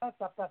Jeremiah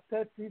chapter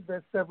 30,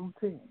 verse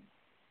 17.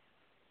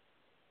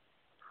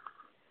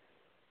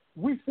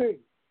 We say,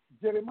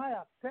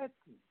 Jeremiah 30,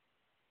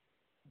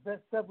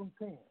 verse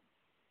 17.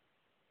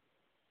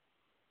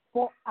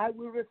 For I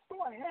will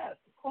restore health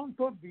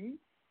unto thee,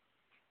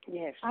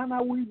 and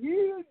I will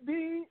heal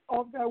thee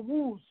of thy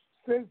wounds,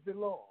 says the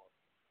Lord,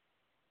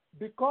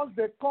 because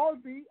they call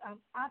thee an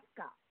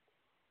outcast,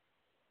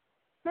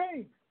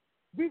 saying,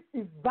 this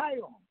is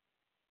Zion,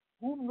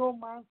 whom no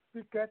man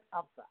seeketh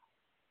after.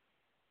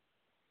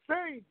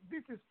 Saying,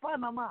 this is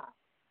Panama,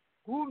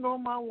 who no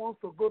man wants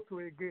to go to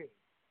again.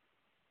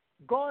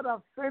 God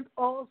has sent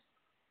us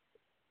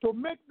to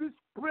make this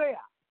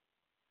prayer.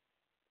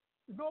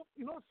 You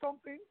know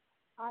something?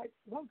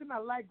 One thing I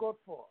like God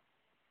for.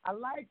 I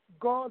like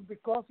God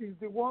because he's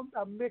the one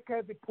that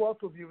maketh the poor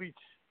to be rich.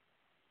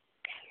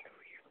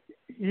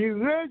 He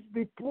raised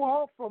the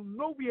poor from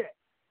nowhere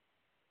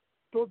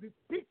to the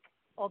peak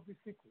of the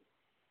city.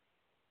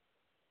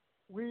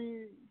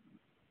 We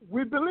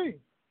believe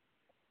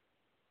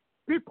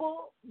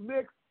people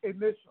make a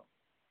nation.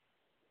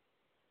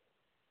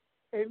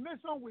 A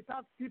nation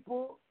without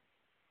people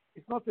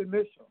is not a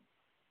nation.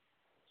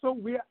 So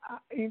we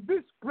are in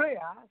this prayer.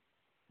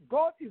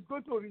 God is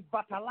going to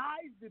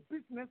revitalize the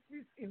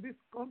businesses in this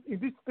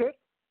state.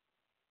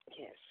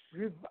 Yes.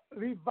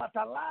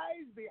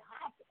 Revitalize the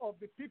heart of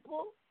the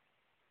people,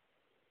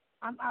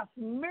 and as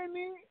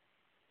many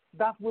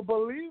that will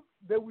believe,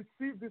 they will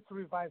see this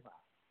revival.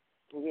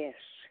 Yes.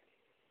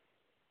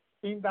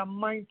 In the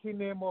mighty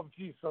name of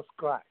Jesus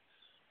Christ.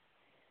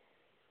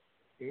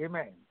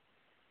 Amen.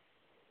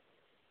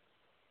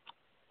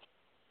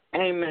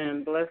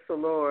 Amen. Bless the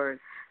Lord.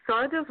 So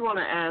I just want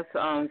to ask,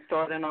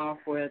 starting off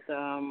with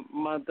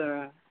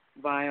Mother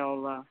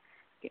Viola,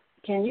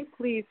 can you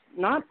please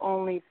not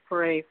only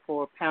pray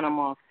for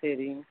Panama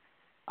City,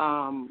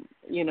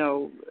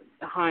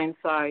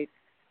 hindsight,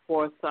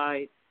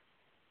 foresight,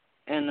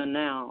 and the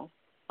now,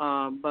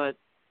 but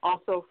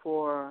also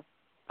for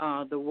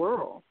the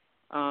world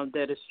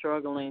that is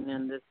struggling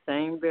in the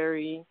same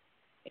very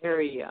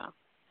area,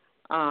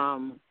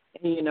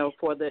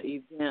 for the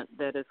event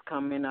that is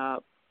coming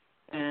up.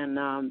 And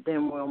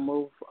then we'll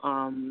move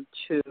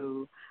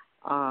to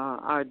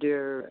our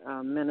dear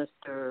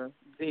Minister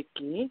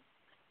Vicky,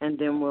 and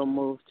then we'll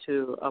move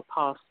to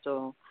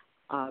Apostle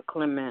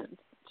Clement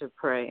to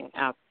pray.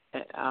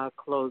 I'll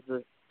close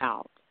this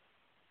out.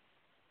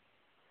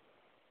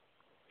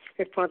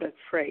 And Father,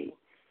 pray.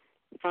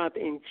 Father,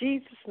 in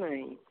Jesus'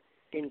 name,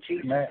 in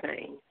Jesus'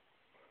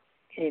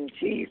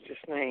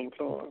 name,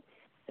 Lord,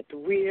 that the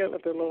will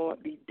of the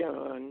Lord be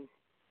done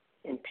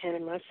in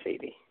Panama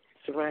City,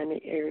 surrounding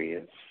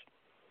areas,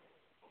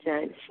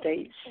 United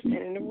States, and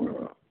in the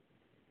world.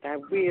 Thy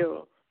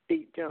will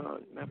be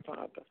done, my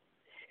Father.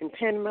 In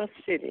Panama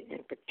City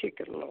in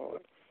particular,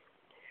 Lord,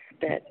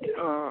 that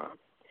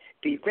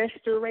the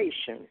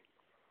restoration,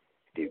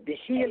 the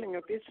healing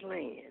of this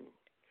land,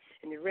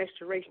 and the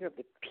restoration of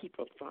the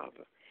people,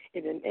 Father,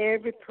 and then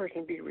every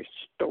person be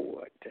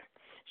restored,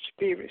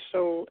 spirit,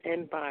 soul,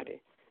 and body,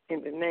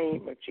 in the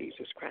name of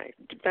Jesus Christ.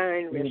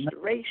 Divine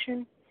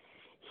restoration,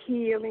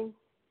 healing,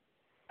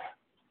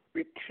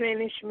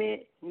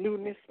 replenishment,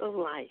 newness of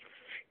life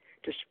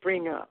to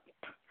spring up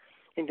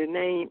in the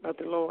name of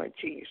the Lord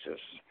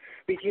Jesus.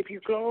 We give you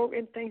glory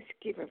and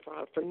thanksgiving,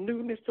 Father, for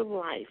newness of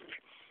life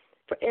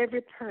for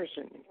every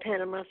person in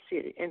Panama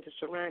City and the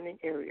surrounding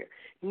area.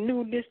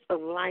 Newness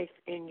of life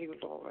in you,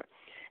 Lord.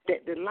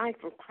 That the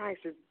life of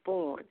Christ is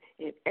born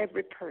in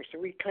every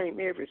person. We claim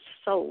every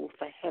soul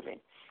for heaven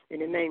in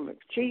the name of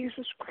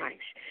Jesus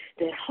Christ.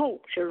 That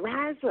hope shall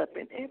rise up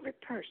in every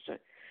person,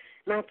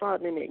 my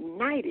Father, and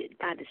ignited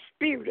by the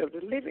Spirit of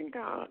the living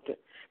God,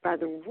 by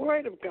the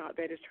Word of God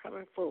that is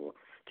coming forward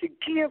to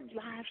give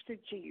lives to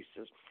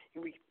Jesus.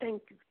 And we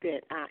thank you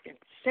that our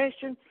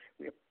intercession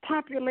will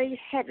populate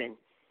heaven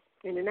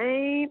in the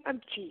name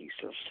of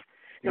Jesus.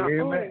 Not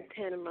only in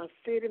Panama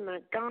City, my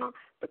God,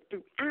 but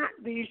throughout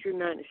these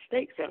United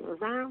States and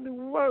around the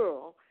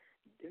world,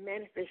 the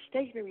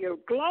manifestation of your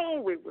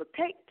glory will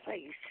take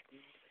place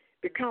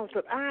because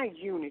of our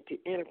unity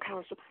and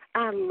because of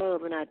our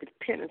love and our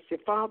dependency,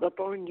 Father,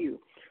 upon you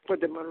for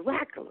the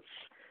miraculous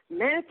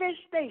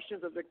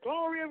manifestations of the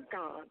glory of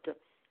God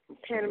in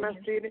Panama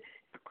City,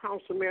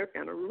 across America,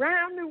 and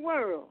around the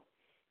world.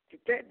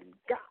 That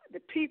God, the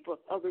people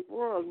of the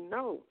world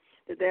know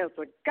that there's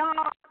a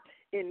God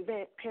in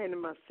that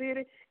Panama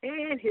City,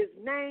 and his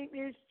name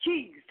is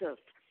Jesus.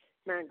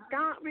 My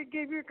God, we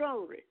give you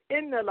glory.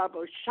 In the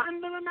Labo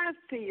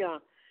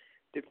Shandalamasia,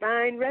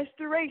 divine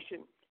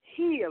restoration,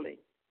 healing,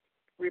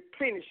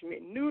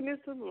 replenishment, newness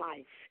of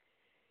life.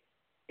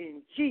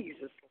 In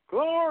Jesus'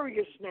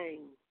 glorious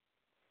name,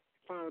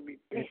 Father, we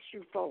bless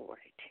you for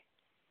it.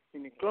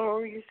 In the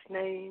glorious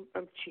name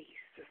of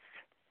Jesus,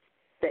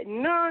 that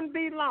none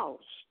be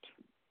lost,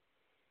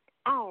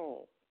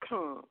 all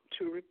come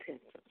to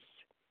repentance.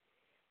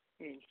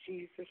 In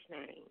Jesus'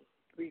 name,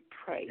 we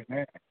pray.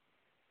 Amen.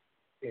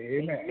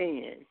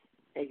 Amen.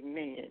 Amen.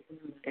 Amen.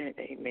 And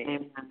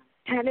amen.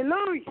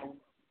 Hallelujah.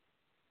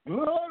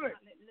 Glory.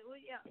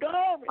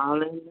 Glory.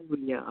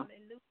 Hallelujah.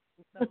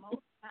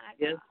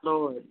 Yes,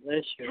 Lord.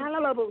 Bless you.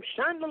 Hallelujah.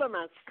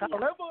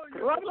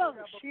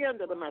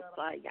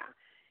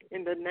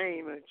 In the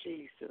name of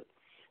Jesus.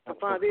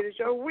 Father, it is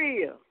your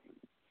will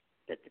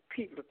that the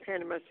people of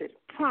Panama City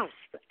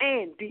prosper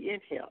and be in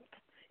health,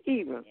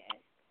 even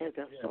as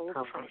their soul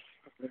prosper.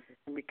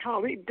 And we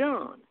call it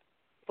done.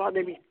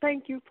 Father, we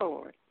thank you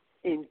for it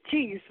in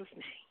Jesus'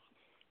 name,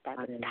 by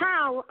the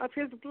power of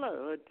his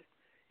blood,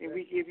 and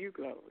we give you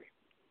glory.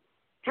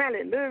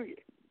 Hallelujah.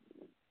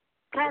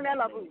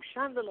 Hallelujah.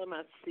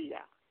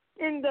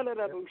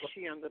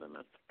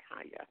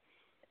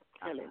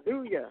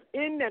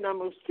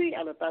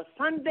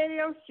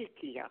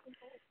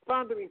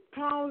 Father, we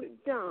call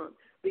it done.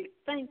 We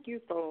thank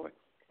you for it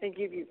and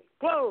give you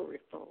glory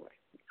for it.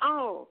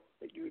 All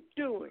that you're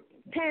doing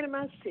in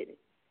Panama City,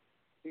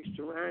 these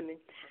surrounding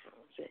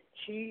towns, in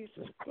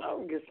Jesus'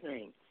 glorious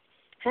name.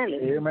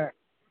 Hallelujah. Amen.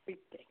 We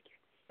thank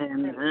you.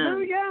 Amen.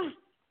 Hallelujah.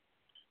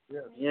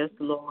 Yes,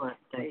 Lord.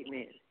 Thank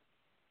Amen.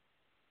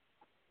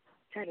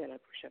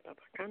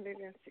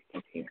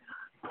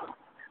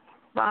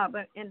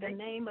 Father, in the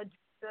name of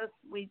Jesus,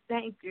 we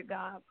thank you,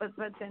 God, for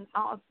such an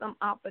awesome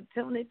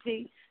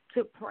opportunity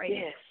to pray.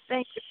 Yes.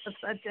 Thank you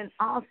for such an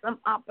awesome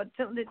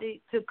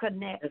opportunity to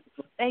connect.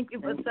 Thank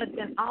you for such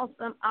an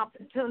awesome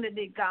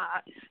opportunity,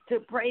 God, to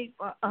pray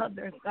for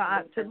others,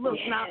 God, to look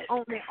not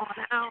only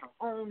on our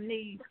own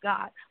needs,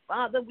 God.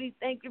 Father, we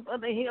thank you for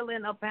the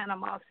healing of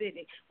Panama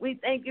City. We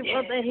thank you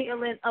for the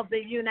healing of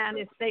the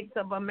United States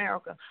of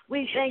America.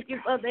 We thank you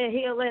for the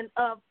healing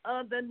of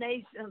other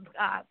nations,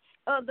 God,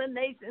 other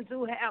nations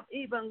who have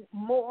even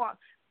more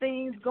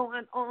things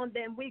going on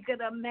than we could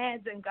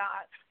imagine,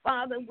 God.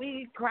 Father,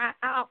 we cry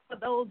out for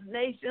those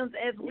nations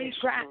as we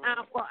cry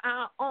out for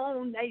our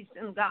own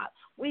nation, God.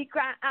 We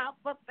cry out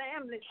for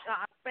families,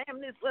 God,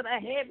 families with a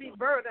heavy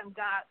burden,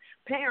 God,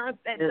 parents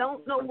that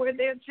don't know where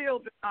their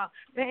children are,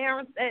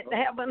 parents that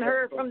haven't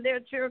heard from their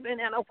children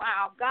in a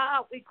while.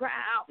 God, we cry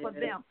out for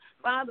them.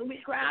 Father,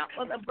 we cry out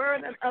for the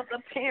burden of the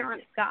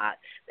parents, God,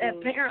 that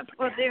parents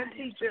for their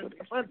teachers,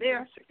 for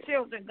their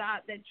children,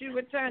 God, that you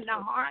return the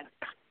heart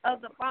of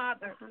the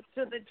father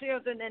to the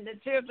children and the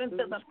children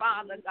to the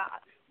father, God.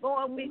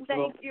 Lord, we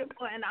thank you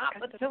for an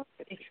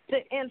opportunity to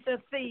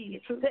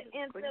intercede, to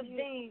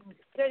intervene,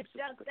 to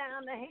shut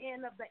down the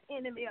hand of the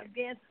enemy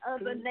against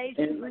other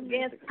nations,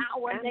 against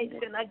our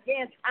nation,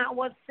 against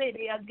our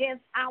city,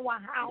 against our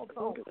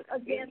household,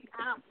 against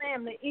our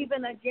family,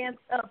 even against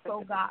us,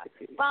 oh God.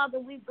 Father,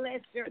 we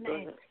bless your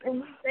name.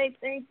 And we say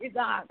thank you,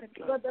 God,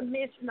 for the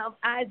mission of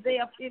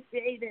Isaiah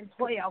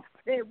 58:12,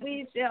 that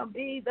we shall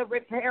be the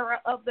repairer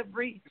of the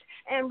breach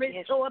and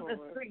restore the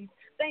streets.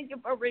 Thank you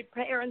for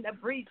repairing the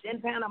breach in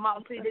Panama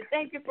City.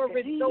 Thank you for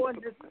restoring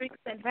the streets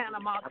in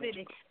Panama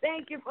City.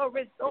 Thank you for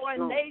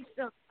restoring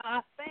nations,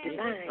 God,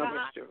 families,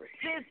 God,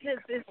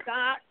 businesses,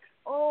 God.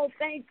 Oh,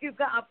 thank you,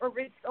 God, for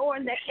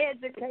restoring the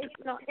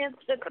educational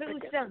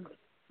institutions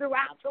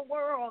throughout the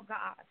world,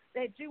 God,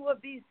 that you will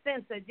be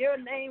centered. Your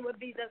name will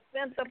be the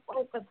center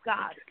focus,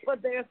 God, for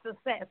their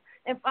success.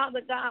 And,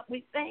 Father God,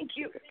 we thank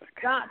you,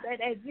 God,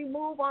 that as you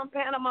move on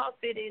Panama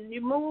City and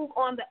you move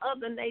on the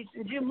other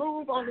nations, you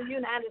move on the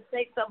United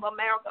States of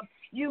America,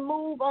 you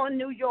move on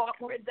New York,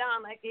 where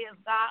Donna is,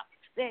 God,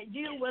 that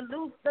you will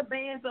loose the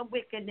bands of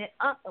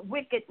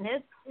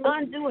wickedness,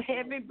 undo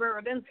heavy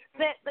burdens,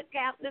 set the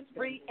captives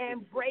free,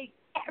 and break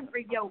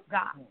every yoke,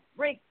 God.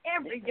 Break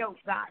every yoke,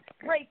 God.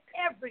 Break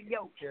every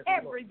yoke,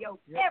 every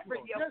yoke, every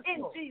yoke.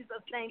 In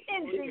Jesus' name,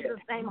 in Jesus'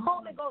 name.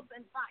 Holy Ghost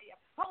and fire.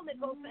 Holy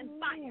Ghost and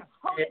fire.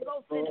 Holy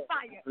Ghost and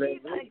fire.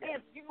 Even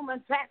against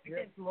human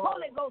trafficking.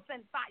 Holy Ghost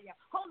and fire.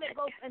 Holy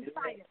Ghost and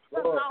fire.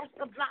 The loss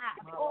of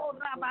life. Oh,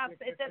 Rabbi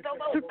said,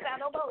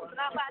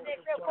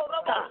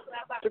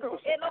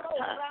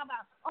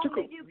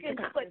 only you can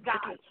do it,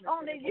 God.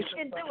 Only you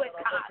can do it,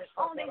 God.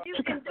 Only you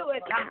can do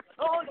it, God.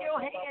 Hold your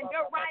hand,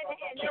 your right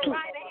hand, your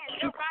right hand,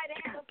 your right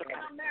hand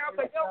upon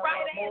America, your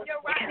right hand,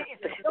 your right hand,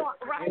 your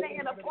right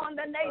hand upon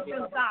the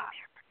nations, God.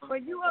 For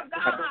you are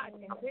God,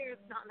 and there is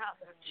none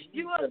other.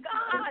 You are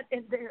God,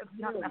 and there is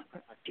none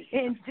other.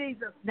 In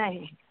Jesus'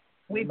 name,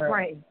 we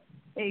pray.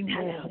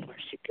 Amen.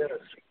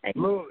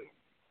 Glory.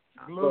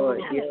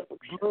 Glory.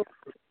 Glory.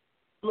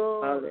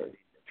 Glory.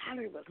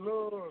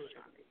 Glory.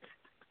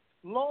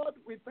 Lord,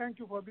 we thank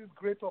you for this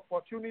great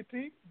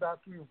opportunity that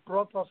you've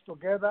brought us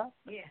together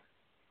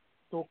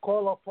to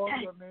call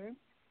upon your name.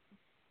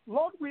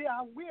 Lord, we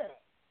are aware,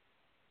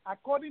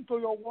 according to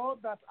your word,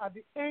 that at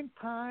the end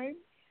time,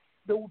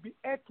 there will be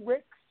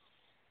earthquakes,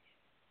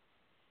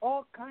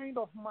 all kinds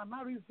of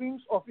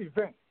mannerisms of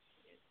events.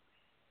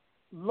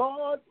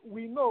 Lord,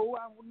 we know,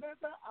 and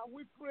neither are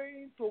we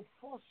praying to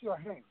force your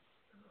hand.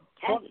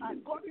 But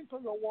according to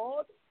your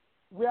word,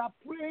 we are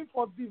praying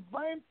for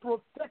divine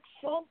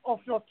protection of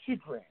your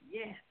children.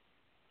 Yes.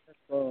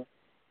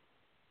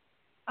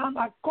 And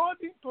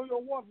according to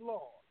your word,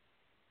 Lord,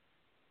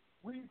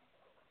 we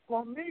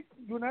commit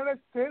the United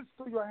States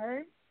to your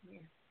hands.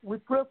 Yes. We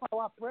pray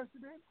for our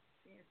president,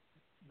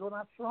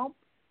 Donald Trump.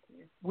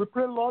 Yes. We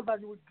pray, Lord,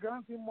 that you will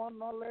grant him more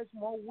knowledge,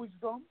 more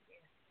wisdom,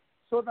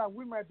 so that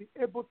we might be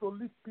able to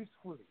live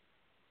peacefully.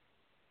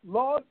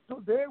 Lord,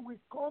 today we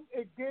come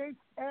against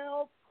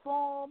all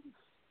forms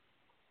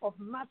of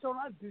natural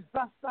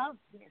disasters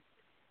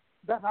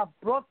that have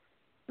brought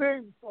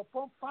pain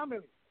upon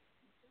families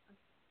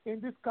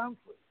in this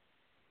country.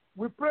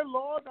 We pray,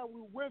 Lord, that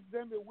we wave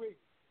them away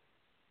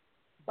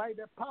by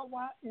the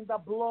power in the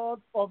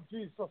blood of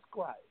Jesus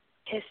Christ.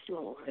 Yes,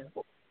 Lord.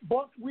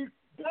 But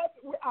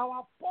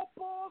our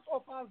purpose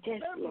of our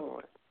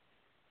Lord,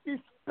 is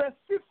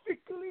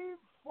specifically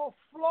for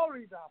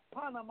Florida,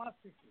 Panama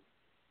City.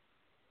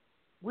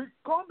 We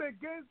come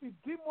against the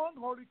demon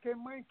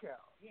Hurricane Michael.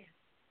 Yes.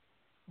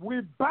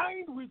 We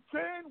bind, we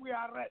chain, we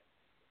arrest.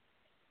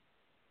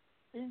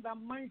 In the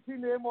mighty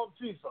name of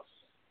Jesus.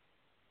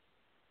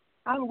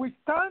 And we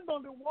stand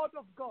on the word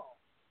of God.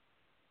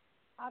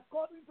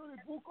 According to the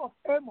book of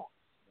Amos,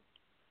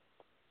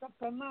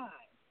 chapter 9,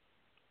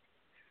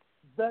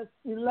 verse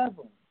 11.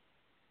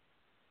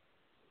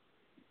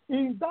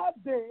 In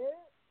that day,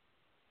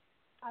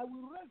 I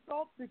will raise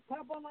up the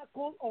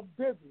tabernacle of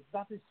David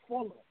that is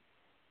fallen,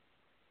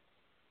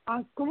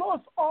 and close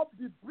up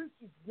the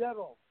breaches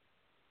thereof.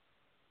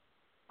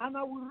 And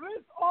I will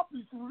raise up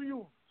its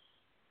ruins,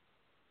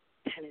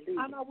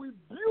 and I will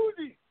build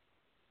it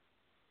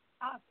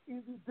as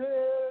in the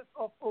days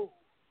of old.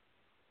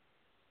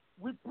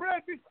 We pray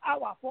this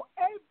hour for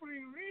every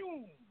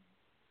ruin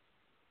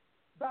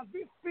that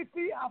this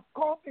city has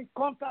come in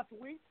contact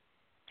with.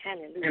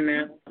 Hallelujah.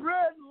 Amen. We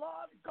pray,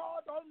 Lord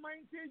God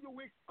Almighty, you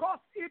will cause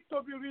it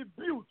to be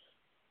rebuilt.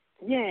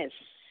 Yes.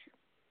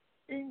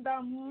 In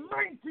the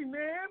mighty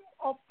name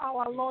of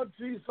our Lord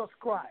Jesus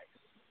Christ.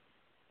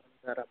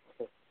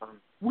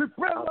 We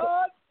pray,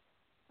 Lord,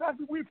 that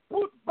we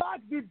put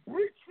back the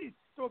breaches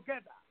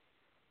together.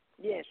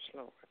 Yes,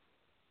 Lord.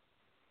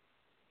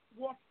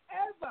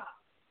 Whatever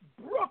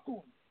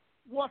broken,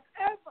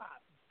 whatever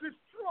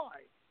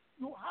destroyed,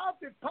 you have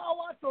the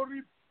power to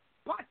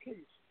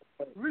repackage,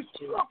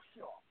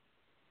 restructure,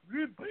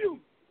 rebuild.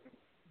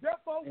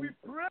 Therefore, we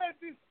pray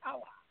this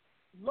hour,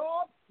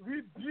 Lord,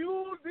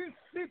 rebuild this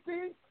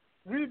city,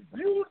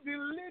 rebuild the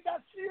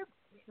leadership,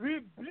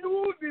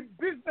 rebuild the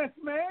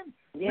businessmen,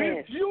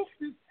 rebuild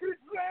the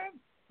children,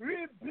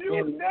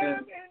 Rebuke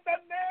them in the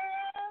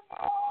name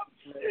of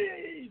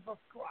Jesus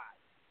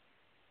Christ.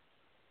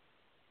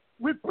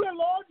 We pray,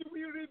 Lord,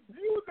 we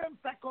rebuke them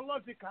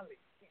psychologically.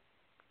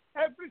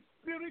 Every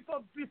spirit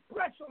of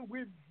depression,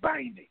 we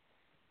bind it.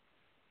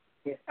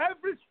 Yes.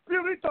 Every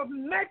spirit of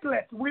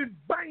neglect, we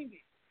bind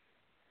it.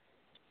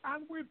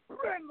 And we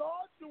pray,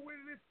 Lord, you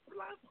will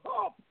replant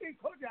hope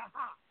into their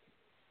hearts.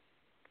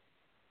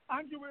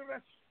 And you will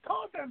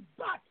restore them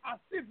back as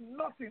if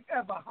nothing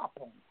ever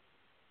happened.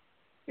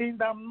 In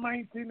the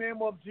mighty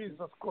name of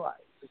Jesus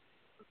Christ.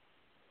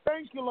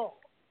 Thank you,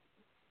 Lord,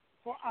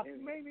 for as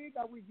many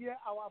that we hear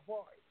our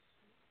voice.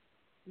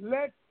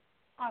 Let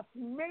as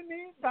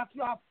many that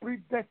you have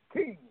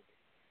predestined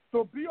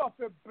to be of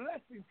a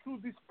blessing through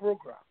this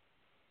program.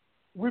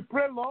 We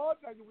pray, Lord,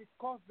 that you will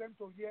cause them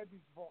to hear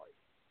this voice.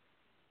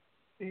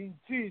 In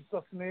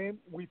Jesus' name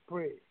we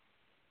pray.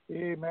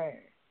 Amen.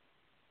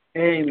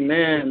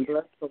 Amen.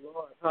 Bless the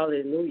Lord.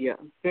 Hallelujah.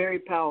 Very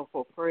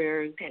powerful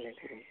prayers that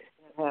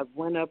have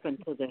went up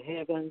into the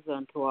heavens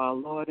unto our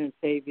Lord and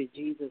Savior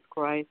Jesus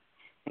Christ.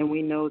 And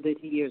we know that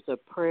he is a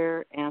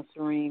prayer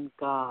answering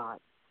God.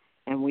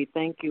 And we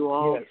thank you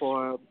all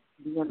for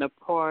being a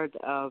part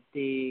of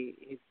the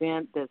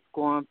event that's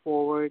going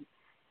forward,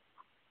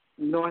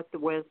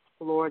 Northwest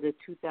Florida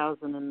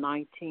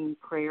 2019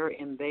 Prayer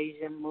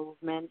Invasion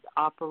Movement,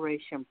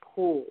 Operation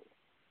P.U.L.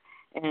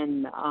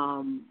 And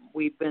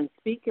we've been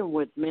speaking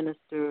with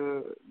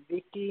Minister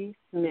Vicki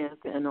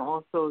Smith and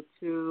also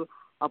to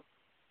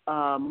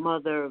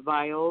Mother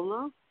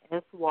Viola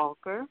S.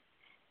 Walker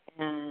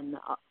and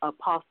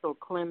Apostle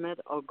Clement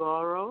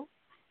Ogoro.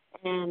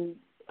 And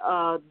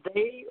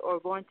they are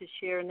going to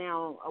share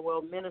now.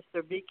 Well,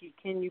 Minister Vicki,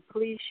 can you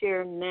please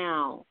share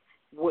now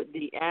what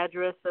the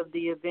address of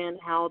the event,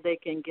 how they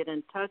can get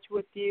in touch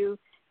with you,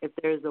 if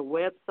there's a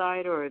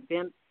website or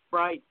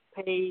Eventbrite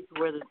page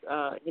where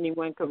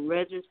anyone can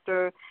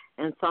register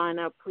and sign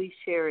up? Please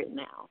share it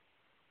now.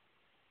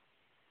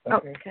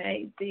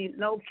 Okay. The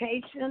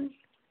location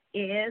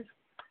is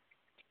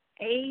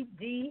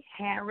A.D.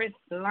 Harris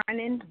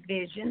Learning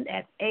Vision.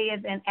 That's A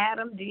as in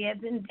Adam, D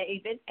as in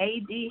David,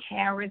 A.D.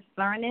 Harris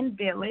Learning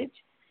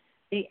Village.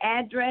 The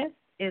address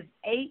is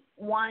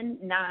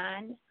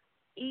 819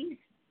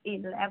 East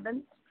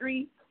 11th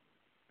Street,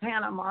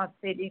 Panama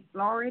City,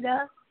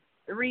 Florida,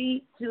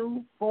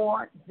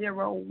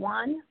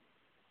 32401.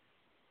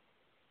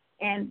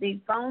 And the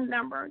phone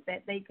number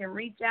that they can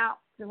reach out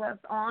to us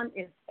on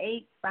is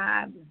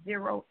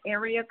 850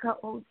 area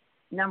code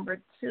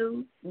number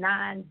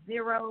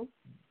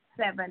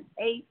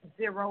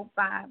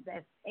 290-7805.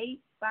 That's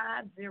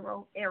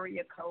 850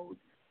 area code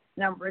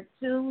number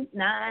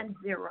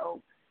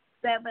 290-7805.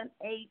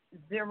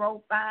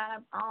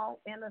 All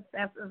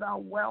intercessors are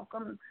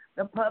welcome.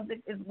 The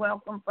public is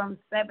welcome from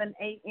 7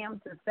 a.m.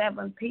 to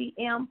 7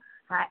 p.m.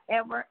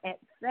 However, at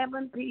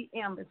 7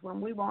 p.m. is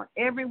when we want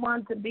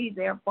everyone to be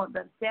there for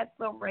the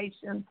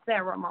declaration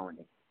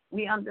ceremony.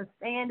 We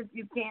understand if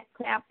you can't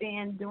tap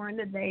in during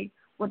the day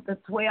with the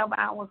 12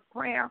 hours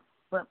prayer,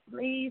 but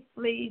please,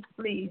 please,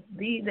 please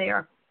be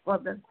there for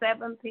the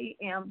 7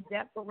 p.m.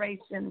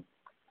 declaration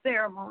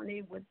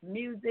ceremony with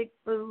music,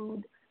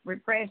 food,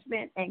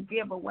 refreshment, and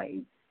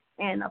giveaways.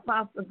 And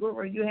Apostle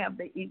Guru, you have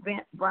the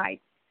Eventbrite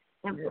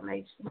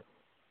information.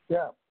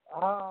 Yeah.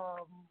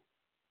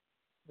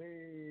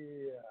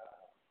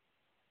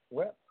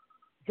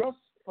 Just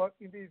for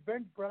in the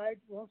Eventbrite,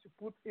 once you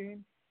put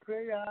in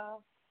prayer,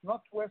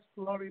 Northwest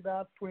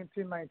Florida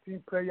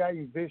 2019 prayer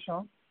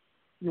invasion,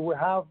 you will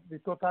have the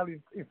total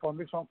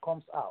information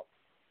comes out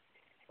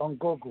on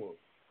Google.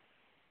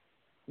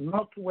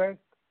 Northwest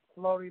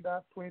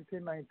Florida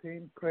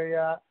 2019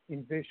 prayer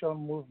invasion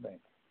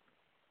movement.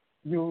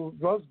 You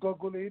just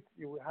Google it,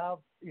 you will have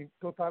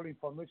total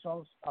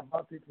information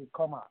about it will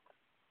come out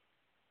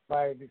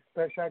by the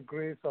special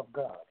grace of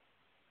God.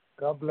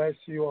 God bless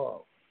you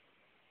all.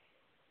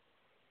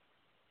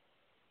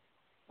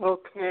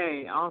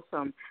 Okay,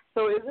 awesome.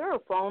 So is there a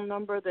phone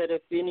number that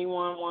if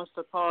anyone wants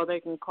to call,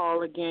 they can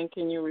call again?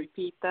 Can you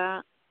repeat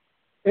that?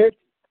 850-290-7805.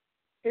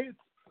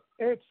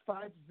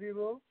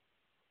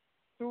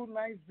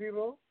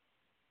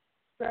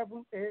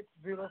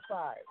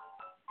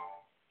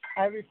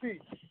 I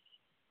repeat,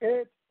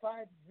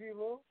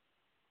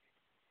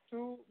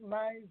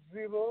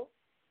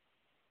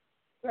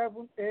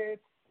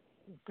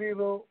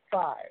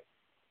 850-290-7805.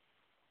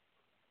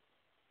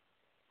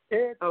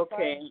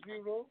 Okay.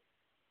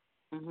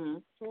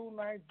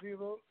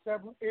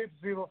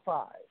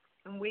 290-7805.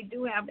 And we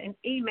do have an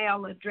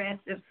email address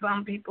if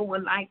some people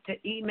would like to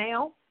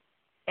email.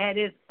 That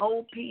is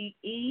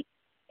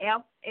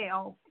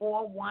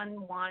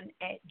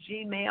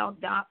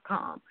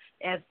opefl411@gmail.com.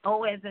 That's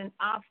O as in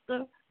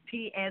Oscar,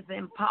 P as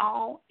in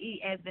Paul,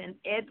 E as in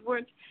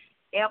Edward,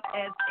 F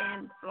as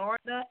in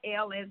Florida,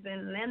 L as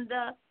in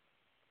Linda,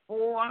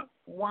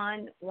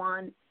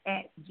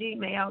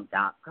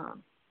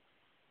 411@gmail.com.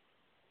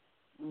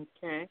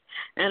 Okay.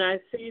 And I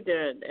see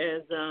that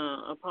as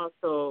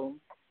Apostle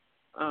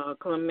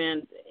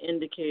Clement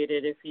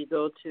indicated, if you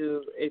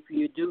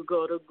do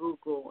go to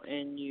Google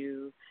and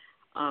you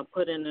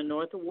put in the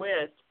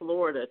Northwest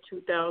Florida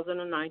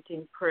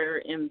 2019 prayer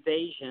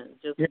invasion.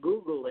 Just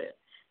Google it.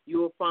 You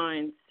will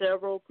find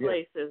several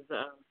places,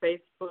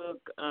 Facebook,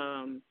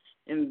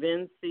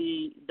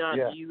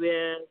 Invency.us,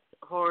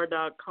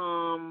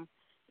 Har.com,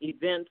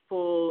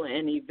 Eventful,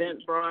 and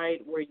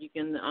Eventbrite, where you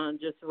can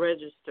just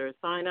register,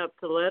 sign up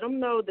to let them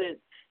know that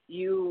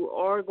you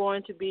are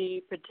going to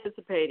be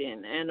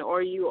participating. And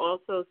are you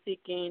also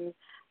seeking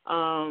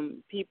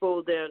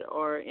people that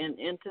are in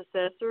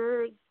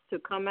intercessors to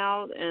come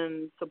out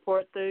and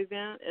support the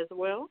event as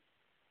well?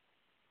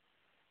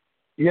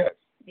 Yes.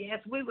 Yes,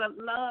 we would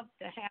love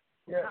to have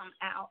them come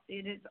out.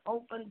 It is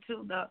open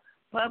to the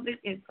public.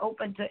 It's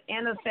open to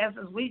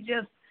intercessors. We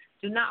just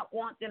do not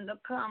want them to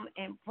come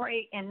and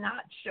pray and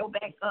not show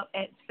back up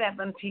at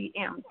 7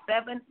 p.m.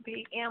 7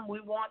 p.m. we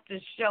want to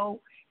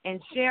show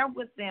and share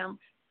with them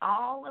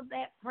all of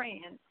that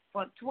praying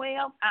for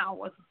 12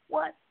 hours.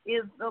 What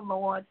is the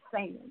Lord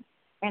saying?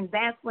 And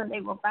that's when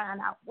they will find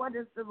out what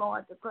is the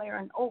Lord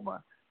declaring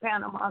over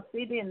Panama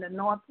City and the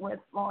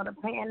Northwest Florida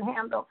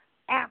Panhandle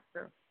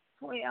after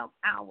 12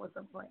 hours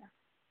of prayer.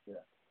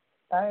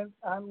 Yeah.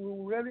 And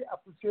we really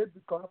appreciate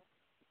because,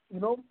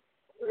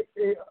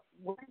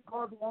 when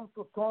God wants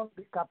to turn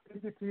the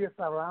captivities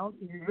around,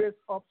 He raises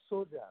up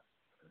soldiers.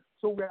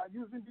 So we are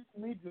using this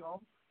medium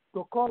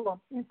to call on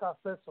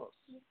intercessors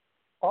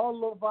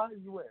all over the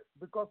U.S.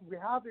 because we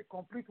have a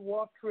complete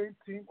war-trained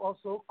team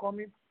also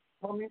coming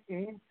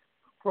in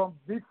from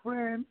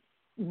different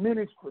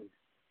ministries.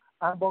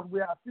 But we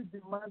are still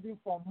demanding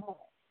for more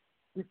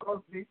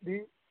because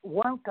the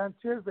one can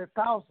chase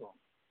 1,000.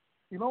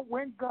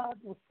 When God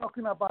was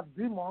talking about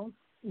demons,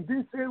 He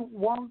didn't say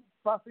one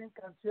person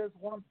can chase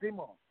one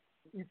demon.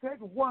 He said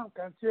one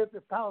can chase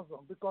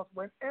 1,000 because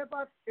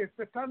whenever a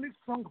satanic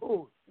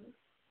stronghold,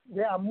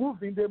 they are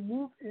moving, they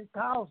move in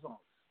thousands.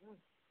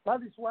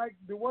 That is why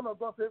the word of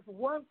God says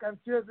one can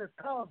chase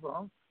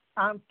 1,000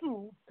 and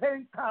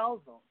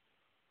 10,000.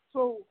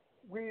 So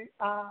we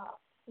are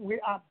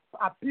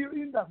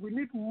appealing that we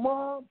need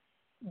more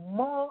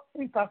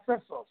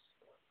intercessors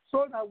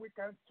so that we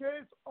can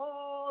chase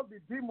all the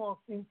demons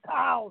in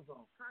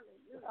thousands.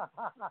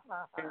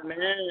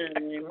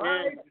 Amen.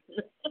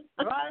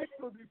 Right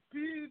to the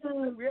pit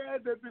where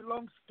they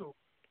belong to.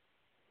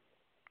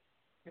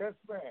 Yes,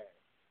 ma'am.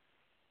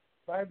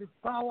 By the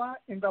power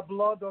in the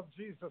blood of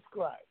Jesus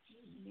Christ.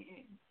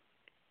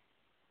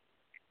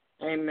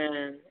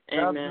 Amen.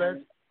 God bless.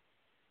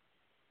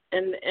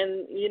 And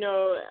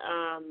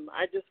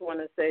I just want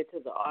to say to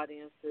the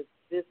audience that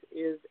this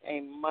is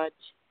a much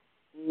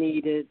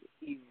needed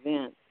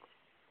event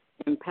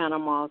in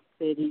Panama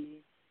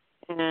City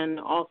and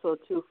also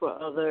too for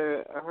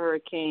other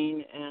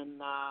hurricane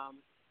and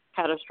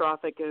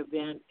catastrophic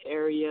event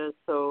areas.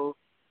 So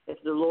if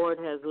the Lord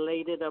has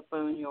laid it up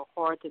on your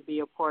heart to be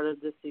a part of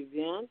this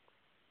event,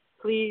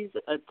 please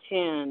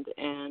attend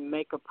and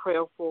make a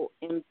prayerful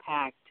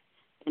impact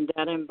in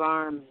that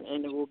environment.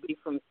 And it will be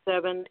from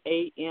 7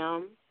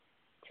 a.m.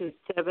 to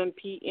 7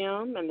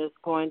 p.m. and it's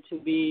going to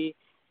be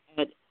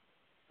at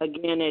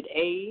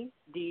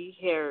A.D.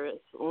 Harris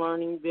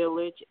Learning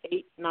Village,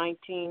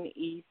 819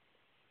 East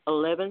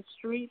 11th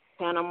Street,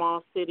 Panama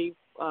City,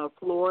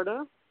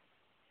 Florida.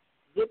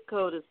 Zip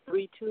code is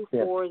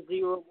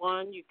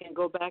 32401. You can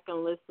go back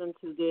and listen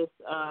to this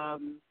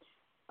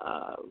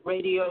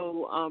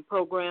radio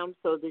program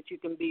so that you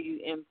can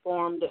be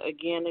informed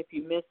again if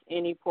you miss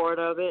any part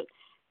of it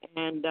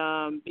and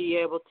be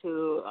able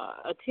to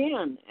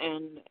attend.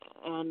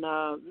 And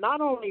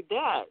not only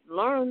that,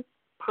 learn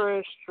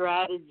prayer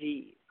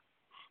strategies.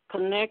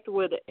 Connect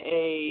with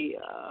a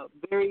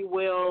very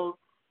well,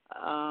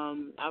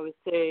 I would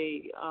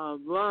say,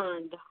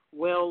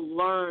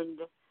 well-learned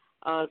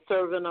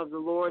servant of the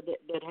Lord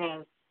that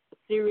has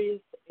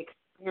serious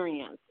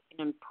experience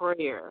in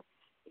prayer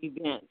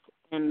events,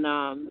 and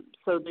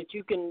so that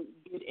you can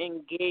get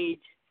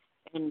engaged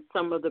in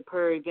some of the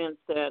prayer events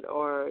that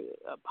are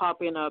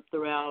popping up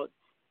throughout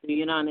the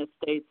United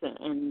States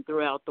and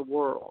throughout the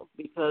world,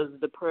 because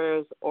the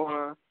prayers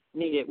are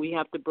needed. We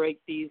have to break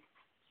these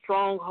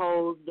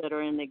strongholds that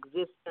are in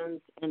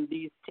existence in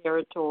these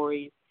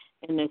territories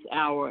in this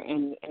hour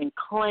and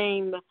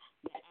claim the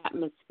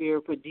atmosphere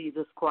for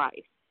Jesus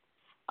Christ.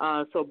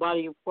 So,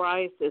 body of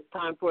Christ, it's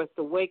time for us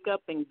to wake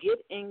up and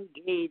get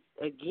engaged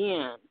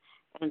again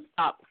and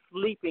stop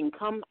sleeping.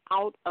 Come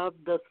out of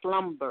the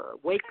slumber.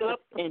 Wake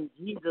up in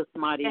Jesus'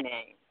 mighty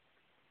name.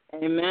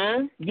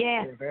 Amen?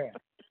 Yes. Amen.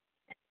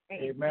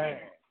 Amen.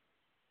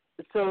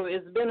 So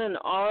it's been an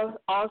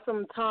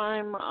awesome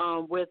time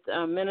with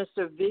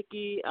Minister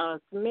Vicki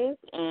Smith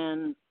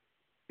and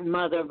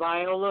Mother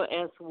Viola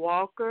S.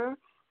 Walker,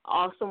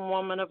 awesome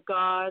woman of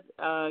God.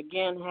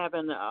 Again,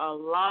 having a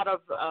lot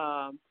of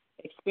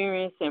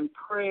experience in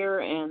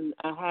prayer and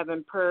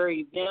having prayer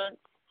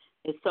events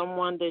is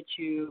someone that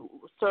you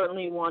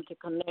certainly want to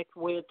connect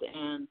with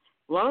and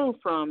learn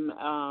from.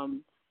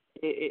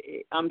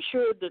 I'm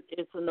sure that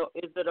is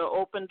it an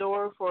open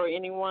door for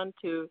anyone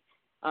to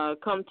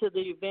come to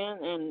the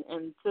event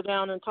and sit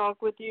down and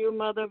talk with you,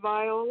 Mother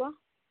Viola?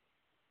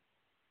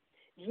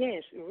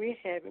 Yes, we're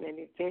having an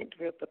event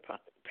with the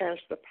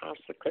Pastor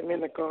Apostle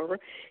Clement Agora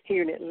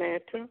here in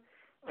Atlanta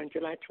on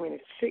July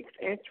 26th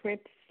and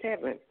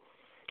 27th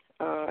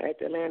at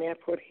the Atlanta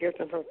Airport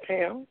Hilton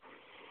Hotel.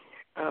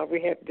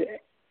 We have the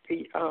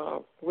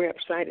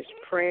website is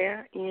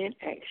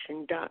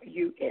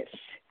prayerinaction.us.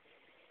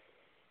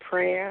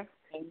 Prayer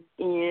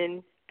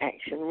in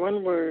action,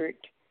 one word,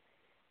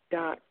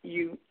 .us.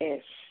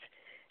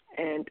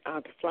 And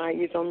the flyer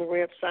is on the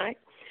website.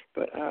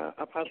 But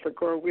Apostle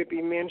Gore will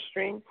be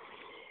ministering.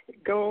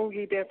 Go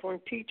ye therefore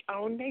and teach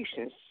all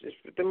nations,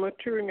 the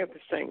maturing of the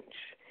saints.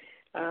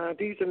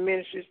 These are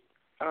ministries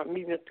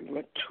meeting to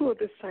mature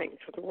the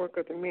saints for the work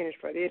of the ministry,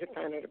 for the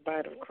edifying of the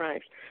body of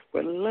Christ.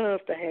 Would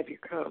love to have you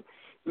come.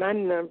 My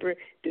number,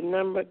 the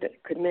number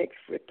that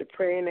connects with the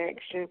prayer in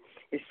action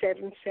is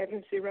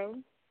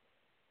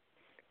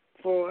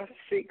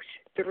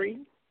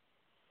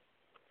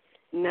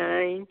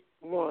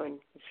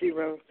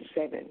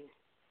 770-463-9107.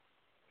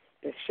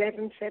 The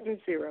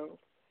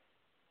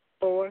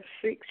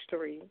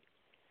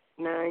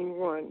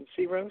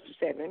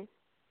 770-463-9107.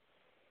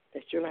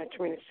 That's July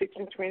 26th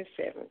and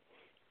 27th,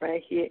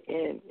 right here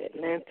in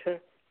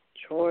Atlanta,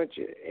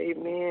 Georgia.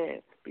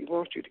 Amen. We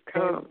want you to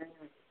come.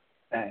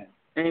 Amen.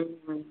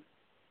 Amen.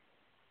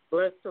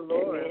 Bless the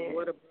Lord. Amen.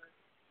 What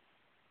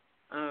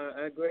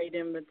a great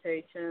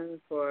invitation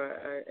for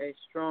a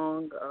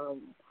strong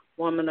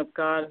woman of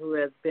God who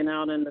has been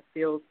out in the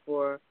field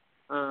for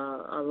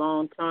a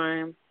long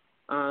time.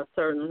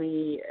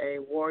 Certainly a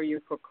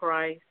warrior for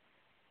Christ,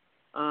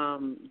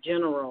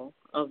 general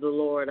of the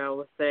Lord, I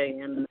would say,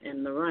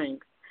 in the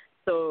ranks.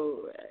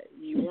 So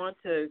you want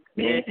to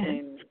connect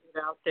and get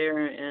out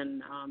there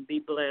and be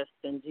blessed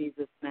in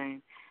Jesus'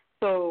 name.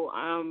 So,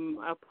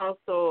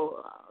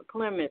 Apostle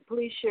Clement,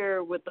 please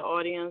share with the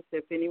audience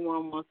if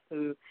anyone wants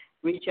to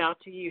reach out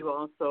to you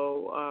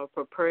also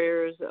for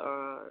prayers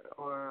or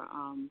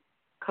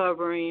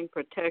covering,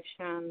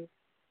 protection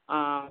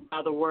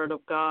by the Word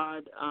of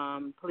God.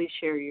 Please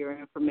share your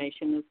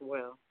information as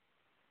well.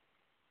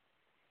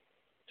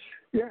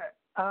 Yeah.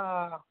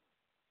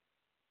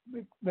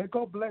 May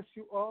God bless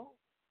you all.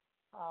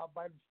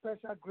 By the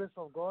special grace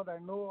of God, I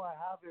know I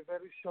have a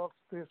very short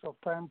space of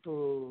time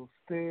to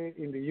stay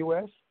in the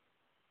U.S.,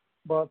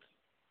 but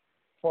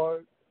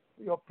for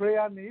your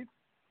prayer needs,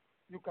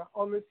 you can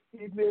always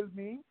email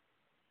me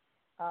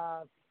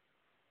at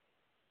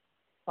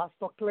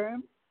Pastor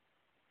Clem,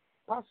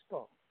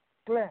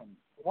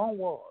 one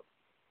word,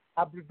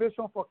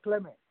 abbreviation for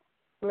Clement,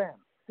 Clem,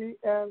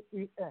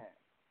 C-L-E-N,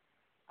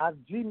 at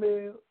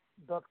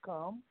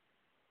gmail.com.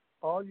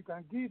 Or you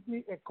can give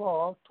me a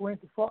call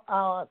 24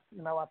 hours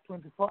in our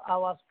 24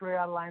 hours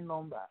prayer line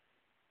number,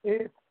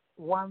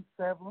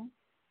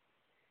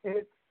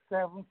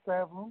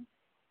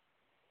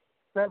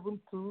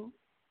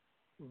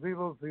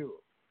 817-877-7200.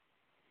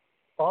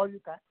 Or you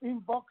can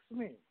inbox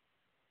me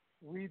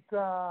with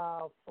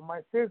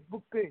my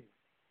Facebook page.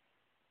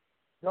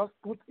 Just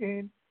put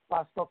in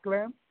Pastor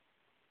Clem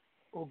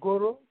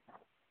Ogoro.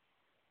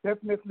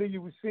 Definitely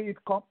you will see it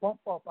pump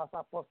up as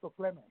Apostle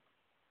Clement.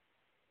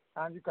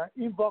 And you can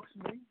inbox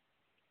me.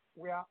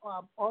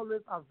 I'm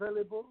always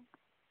available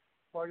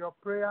for your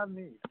prayer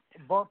needs.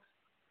 But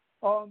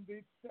on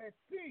the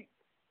 13th,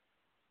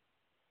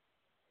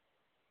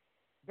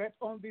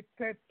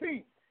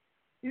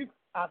 if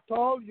at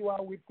all you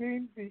are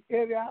within the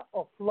area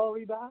of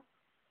Florida,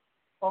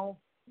 on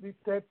the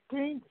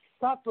 13th,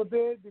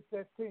 Saturday the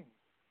 13th,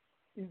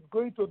 is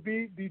going to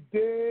be the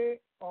day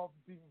of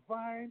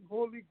divine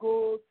Holy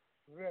Ghost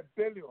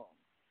rebellion.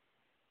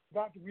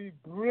 That we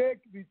break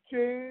the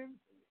chains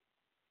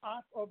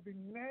out of the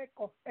neck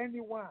of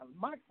anyone.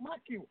 Mark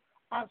you,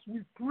 as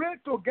we pray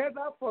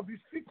together for the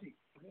city,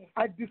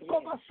 I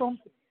discovered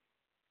something.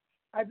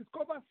 I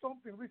discovered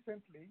something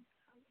recently,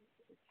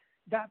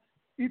 that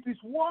it is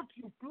what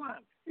you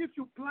plant. If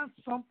you plant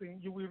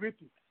something, you will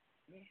reap it.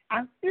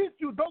 And if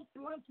you don't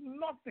plant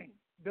nothing,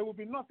 there will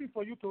be nothing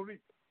for you to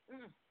reap.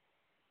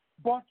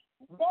 But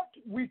what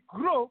we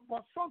grow,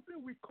 but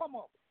something will come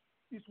up,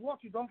 is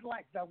what you don't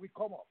like that will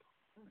come up.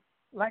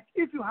 Like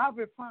if you have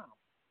a farm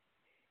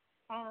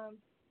and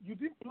you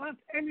didn't plant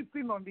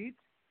anything on it,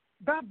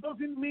 that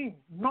doesn't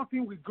mean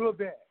nothing will grow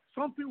there.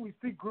 Something will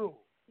still grow.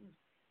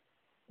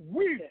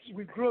 Weeds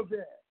will grow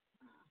there.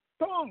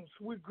 Thorns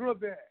will grow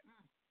there.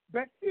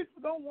 But if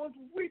you don't want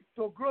wheat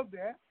to grow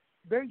there,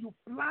 then you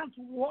plant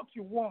what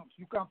you want.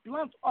 You can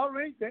plant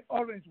orange, then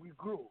orange will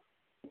grow.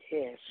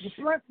 Yes. You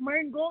plant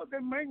mango,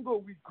 then mango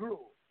will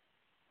grow.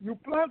 You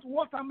plant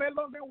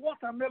watermelon, then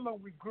watermelon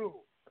will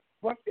grow.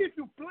 But if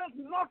you plant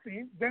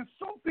nothing, then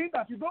something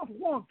that you don't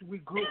want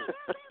will grow.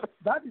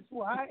 That is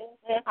why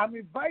I'm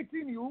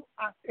inviting you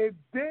at a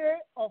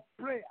day of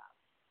prayer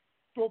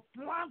to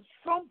plant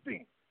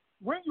something.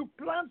 When you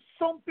plant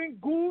something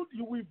good,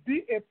 you will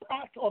be a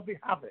part of the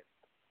harvest.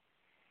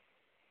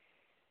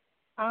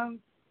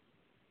 And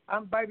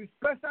by the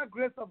special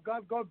grace of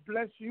God, God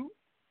bless you.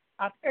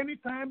 At any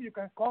time, you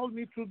can call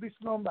me through this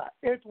number,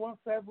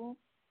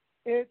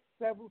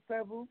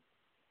 817-877-7200.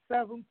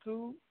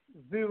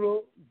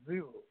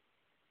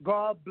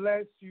 God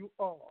bless you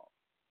all.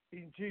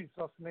 In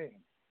Jesus' name.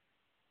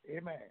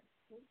 Amen.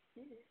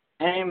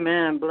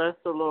 Amen. Bless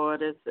the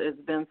Lord.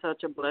 It's been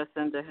such a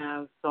blessing to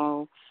have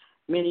so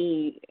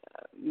many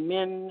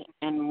men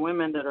and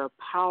women that are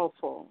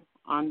powerful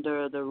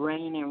under the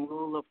reign and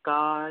rule of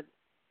God,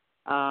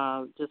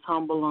 just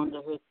humble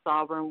under his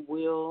sovereign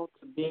will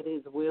to bid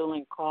his will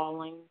and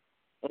calling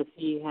as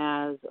he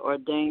has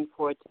ordained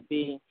for it to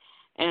be.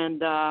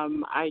 And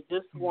I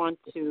just want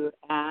to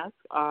ask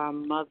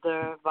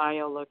Mother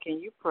Viola, can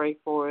you pray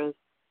for us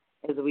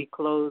as we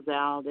close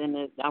out?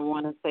 And I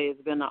want to say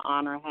it's been an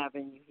honor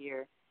having you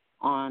here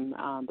on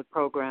the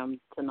program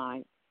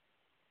tonight.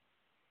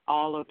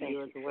 All of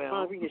you as well.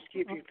 Father, we just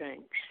give you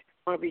thanks.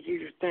 Father, we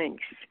give you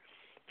thanks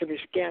for this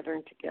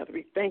gathering together.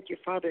 We thank you,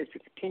 Father, as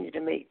we continue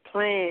to make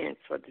plans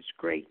for this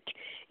great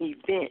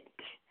event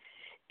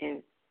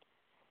in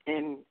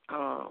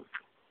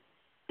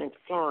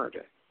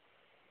Florida,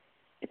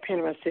 in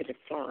Panama City,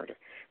 Florida.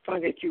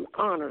 Father, that you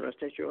honor us,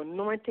 that your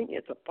anointing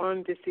is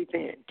upon this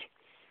event.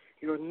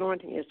 Your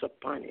anointing is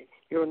upon it.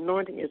 Your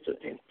anointing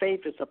and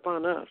faith is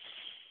upon us.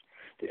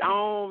 That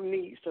all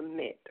needs are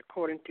met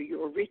according to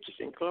your riches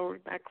and glory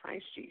by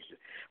Christ Jesus.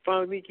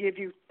 Father, we give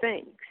you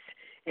thanks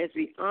as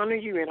we honor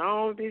you in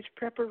all these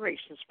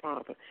preparations,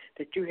 Father,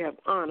 that you have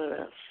honored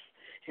us.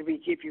 And we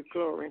give you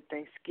glory and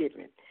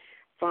thanksgiving.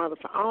 Father,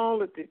 for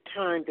all of the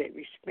time that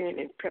we spent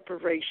in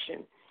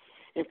preparation.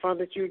 And,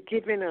 Father, that you've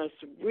given us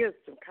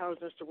wisdom,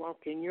 causing us to walk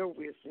in your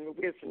wisdom, the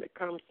wisdom that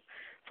comes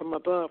from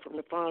above, from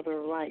the Father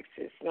of lights.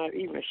 It's not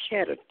even a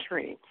shadow of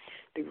turning.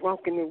 They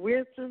walk in the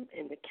wisdom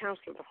and the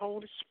counsel of the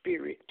Holy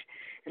Spirit.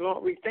 And,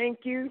 Lord, we thank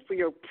you for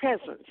your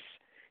presence,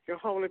 your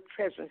holy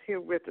presence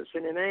here with us.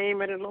 In the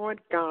name of the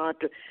Lord God,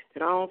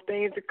 that all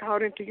things are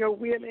according to your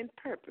will and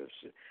purpose.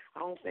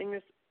 All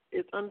things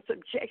is under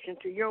subjection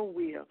to your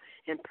will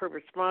and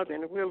purpose, Father.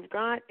 And the will of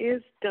God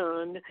is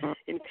done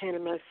in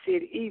Panama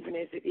City, even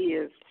as it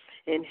is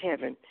in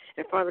heaven.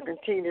 And, Father,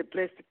 continue to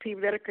bless the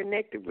people that are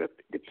connected with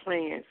the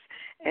plans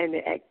and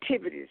the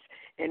activities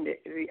and the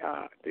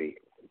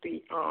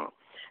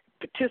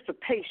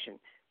participation.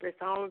 Bless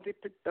all of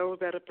those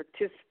that are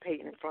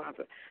participating,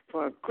 Father,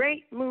 for a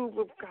great move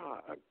of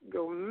God,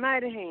 your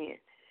mighty hand,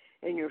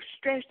 and your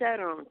stretched out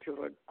arm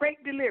to a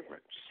great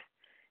deliverance.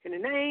 In the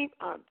name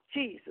of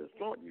Jesus,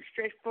 Lord, you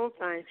stretch forth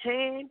thine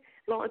hand,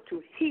 Lord,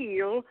 to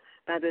heal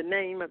by the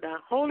name of thy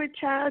holy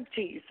child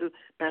Jesus,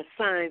 by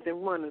signs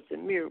and wonders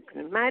and miracles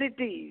and mighty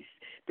deeds,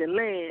 the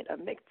land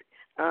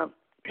of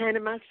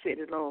Panama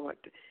City, Lord.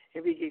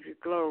 And we give you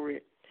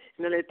glory.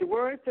 And let the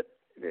words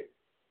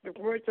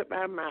of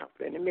our mouth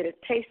and the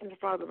meditations,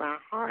 Father, of our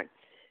heart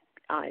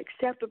are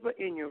acceptable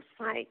in your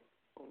sight,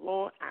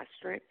 Lord, our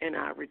strength and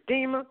our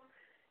Redeemer.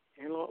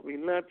 And, Lord, we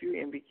love you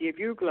and we give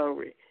you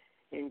glory.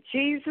 In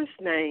Jesus'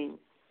 name,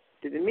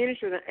 to the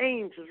ministry of the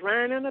angels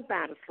round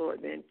about us,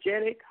 Lord, the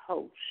angelic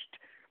host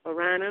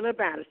around and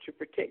about us to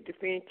protect,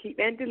 defend, keep,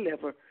 and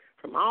deliver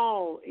from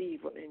all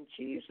evil. In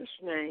Jesus'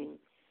 name,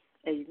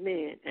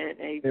 amen and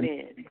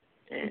amen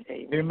and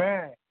amen.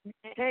 Amen.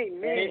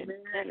 Amen.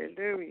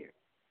 Hallelujah.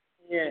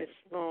 Yes,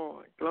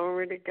 Lord.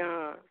 Glory to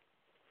God.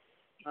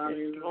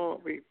 Yes,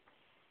 Lord, we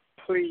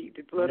plead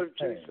the blood of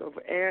Jesus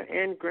over air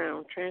and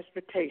ground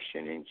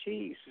transportation in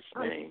Jesus'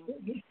 name.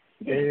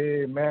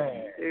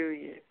 Amen.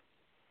 Hallelujah.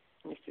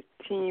 Mr.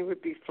 Team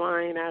would be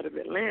flying out of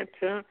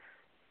Atlanta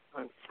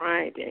on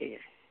Friday.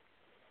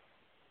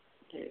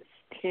 Yes,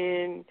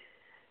 10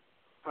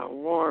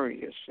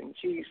 warriors in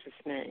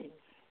Jesus' name.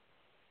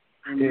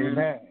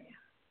 Amen.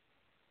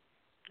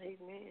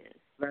 Amen.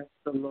 Bless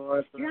the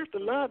Lord. You have to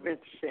love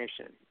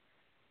intercession.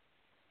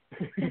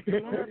 You have to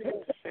love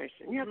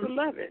intercession. You have to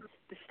love it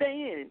to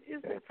stay in.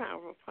 Isn't it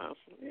powerful, apostle?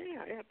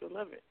 Yeah, you have to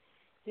love it.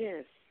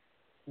 Yes.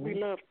 We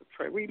love to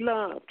pray. We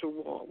love to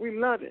walk. We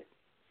love it.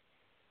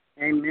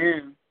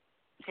 Amen.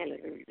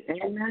 Hallelujah.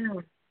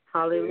 Amen.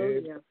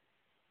 Hallelujah.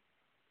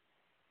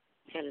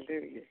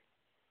 Hallelujah.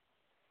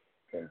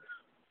 Yes.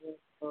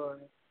 Lord.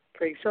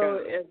 Praise So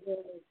God.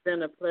 it's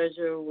been a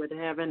pleasure with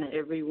having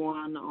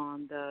everyone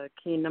on the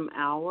Kingdom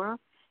Hour.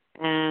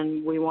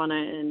 And we want to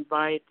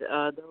invite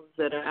those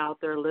that are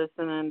out there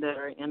listening that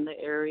are in the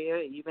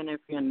area, even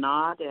if you're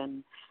not,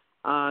 and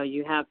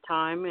you have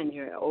time and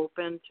you're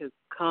open to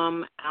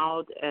come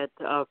out at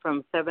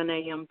from 7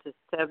 a.m. to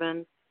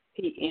 7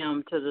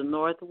 p.m. to the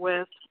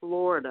Northwest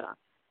Florida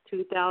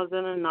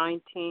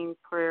 2019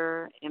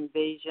 Prayer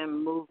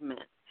Invasion Movement.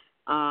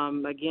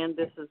 Again,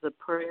 this is a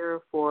prayer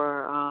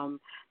for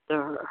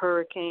the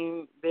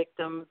hurricane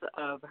victims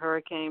of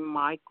Hurricane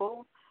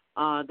Michael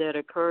that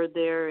occurred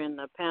there in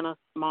the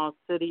Panama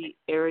City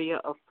area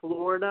of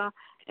Florida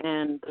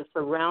and the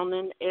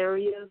surrounding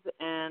areas.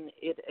 And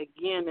it,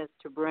 again, is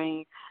to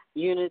bring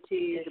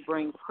unity, to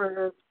bring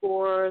prayers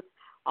forth,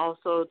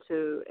 also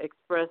to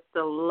express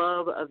the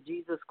love of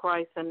Jesus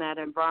Christ in that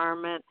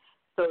environment.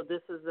 So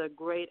this is a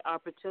great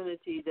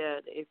opportunity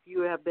that if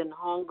you have been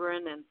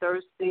hungering and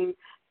thirsting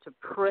to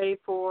pray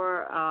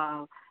for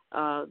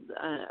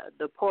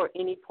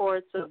any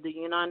ports of the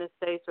United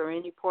States or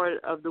any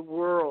part of the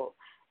world,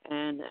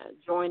 and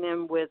join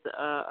in with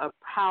a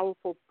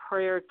powerful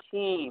prayer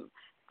team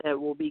that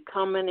will be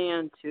coming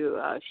in to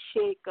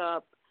shake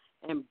up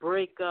and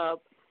break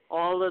up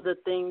all of the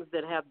things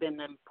that have been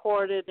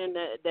imported and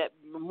that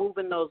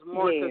moving those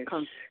marker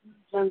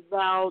confusions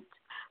out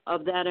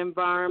of that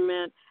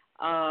environment.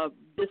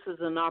 This is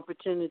an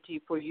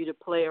opportunity for you to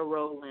play a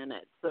role in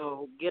it.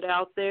 So get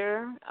out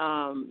there,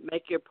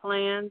 make your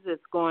plans.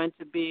 It's going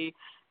to be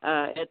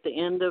at the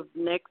end of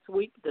next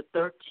week, the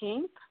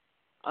 13th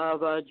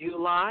of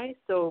July.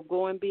 So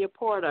go and be a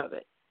part of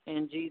it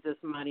in Jesus'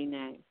 mighty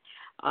name.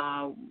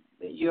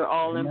 You're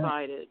all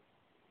invited.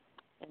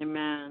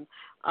 Amen.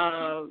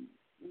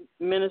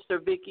 Minister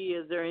Vicki,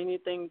 is there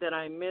anything that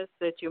I missed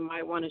that you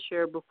might want to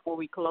share before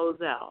we close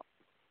out?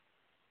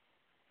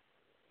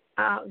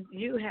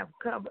 You have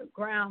covered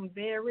ground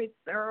very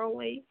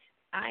thoroughly.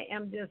 I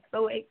am just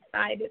so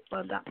excited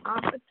for the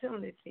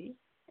opportunity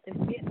to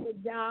get the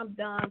job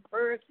done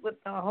first with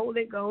the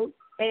Holy Ghost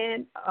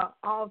and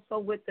also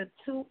with the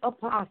two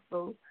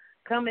apostles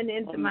coming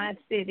into my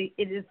city.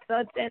 It is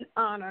such an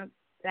honor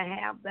to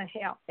have the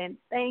help. And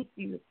thank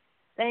you,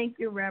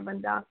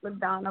 Reverend Dr.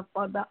 Donna,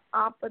 for the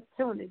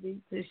opportunity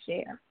to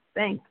share.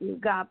 Thank you.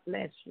 God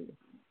bless you.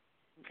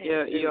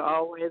 You're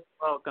always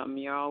welcome.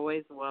 You're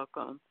always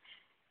welcome.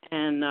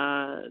 And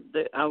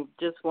I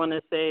just want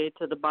to say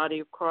to the body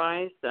of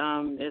Christ,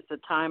 it's a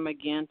time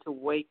again to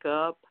wake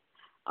up.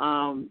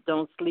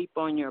 Don't sleep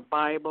on your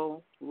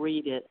Bible.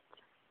 Read it.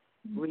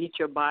 Read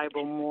your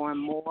Bible more and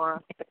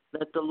more.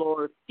 Let the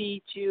Lord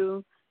feed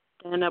you.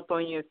 Stand up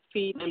on your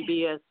feet and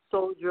be a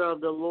soldier of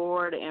the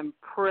Lord and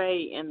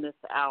pray in this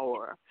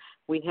hour.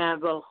 We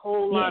have a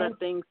whole lot of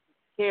things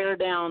to tear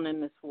down in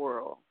this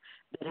world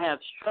that have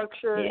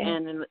structure,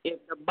 and if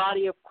the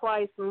body of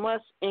Christ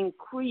must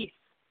increase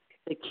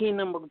the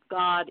kingdom of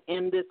God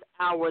in this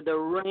hour, the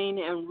reign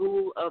and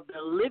rule of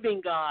the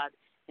living God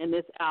in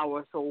this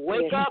hour. So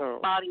wake up,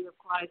 body of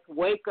Christ,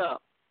 wake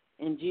up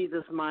in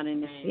Jesus' mighty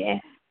name.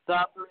 Yes.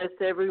 God bless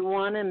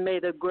everyone, and may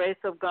the grace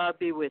of God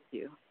be with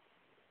you.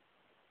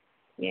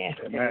 Yes.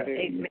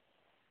 Amen.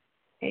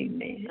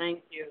 Amen.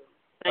 Thank you.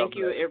 Thank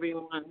you,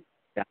 everyone,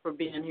 for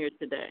being here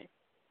today.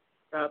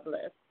 God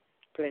bless.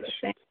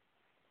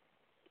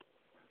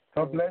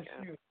 God bless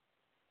you.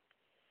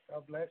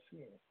 God bless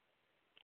you.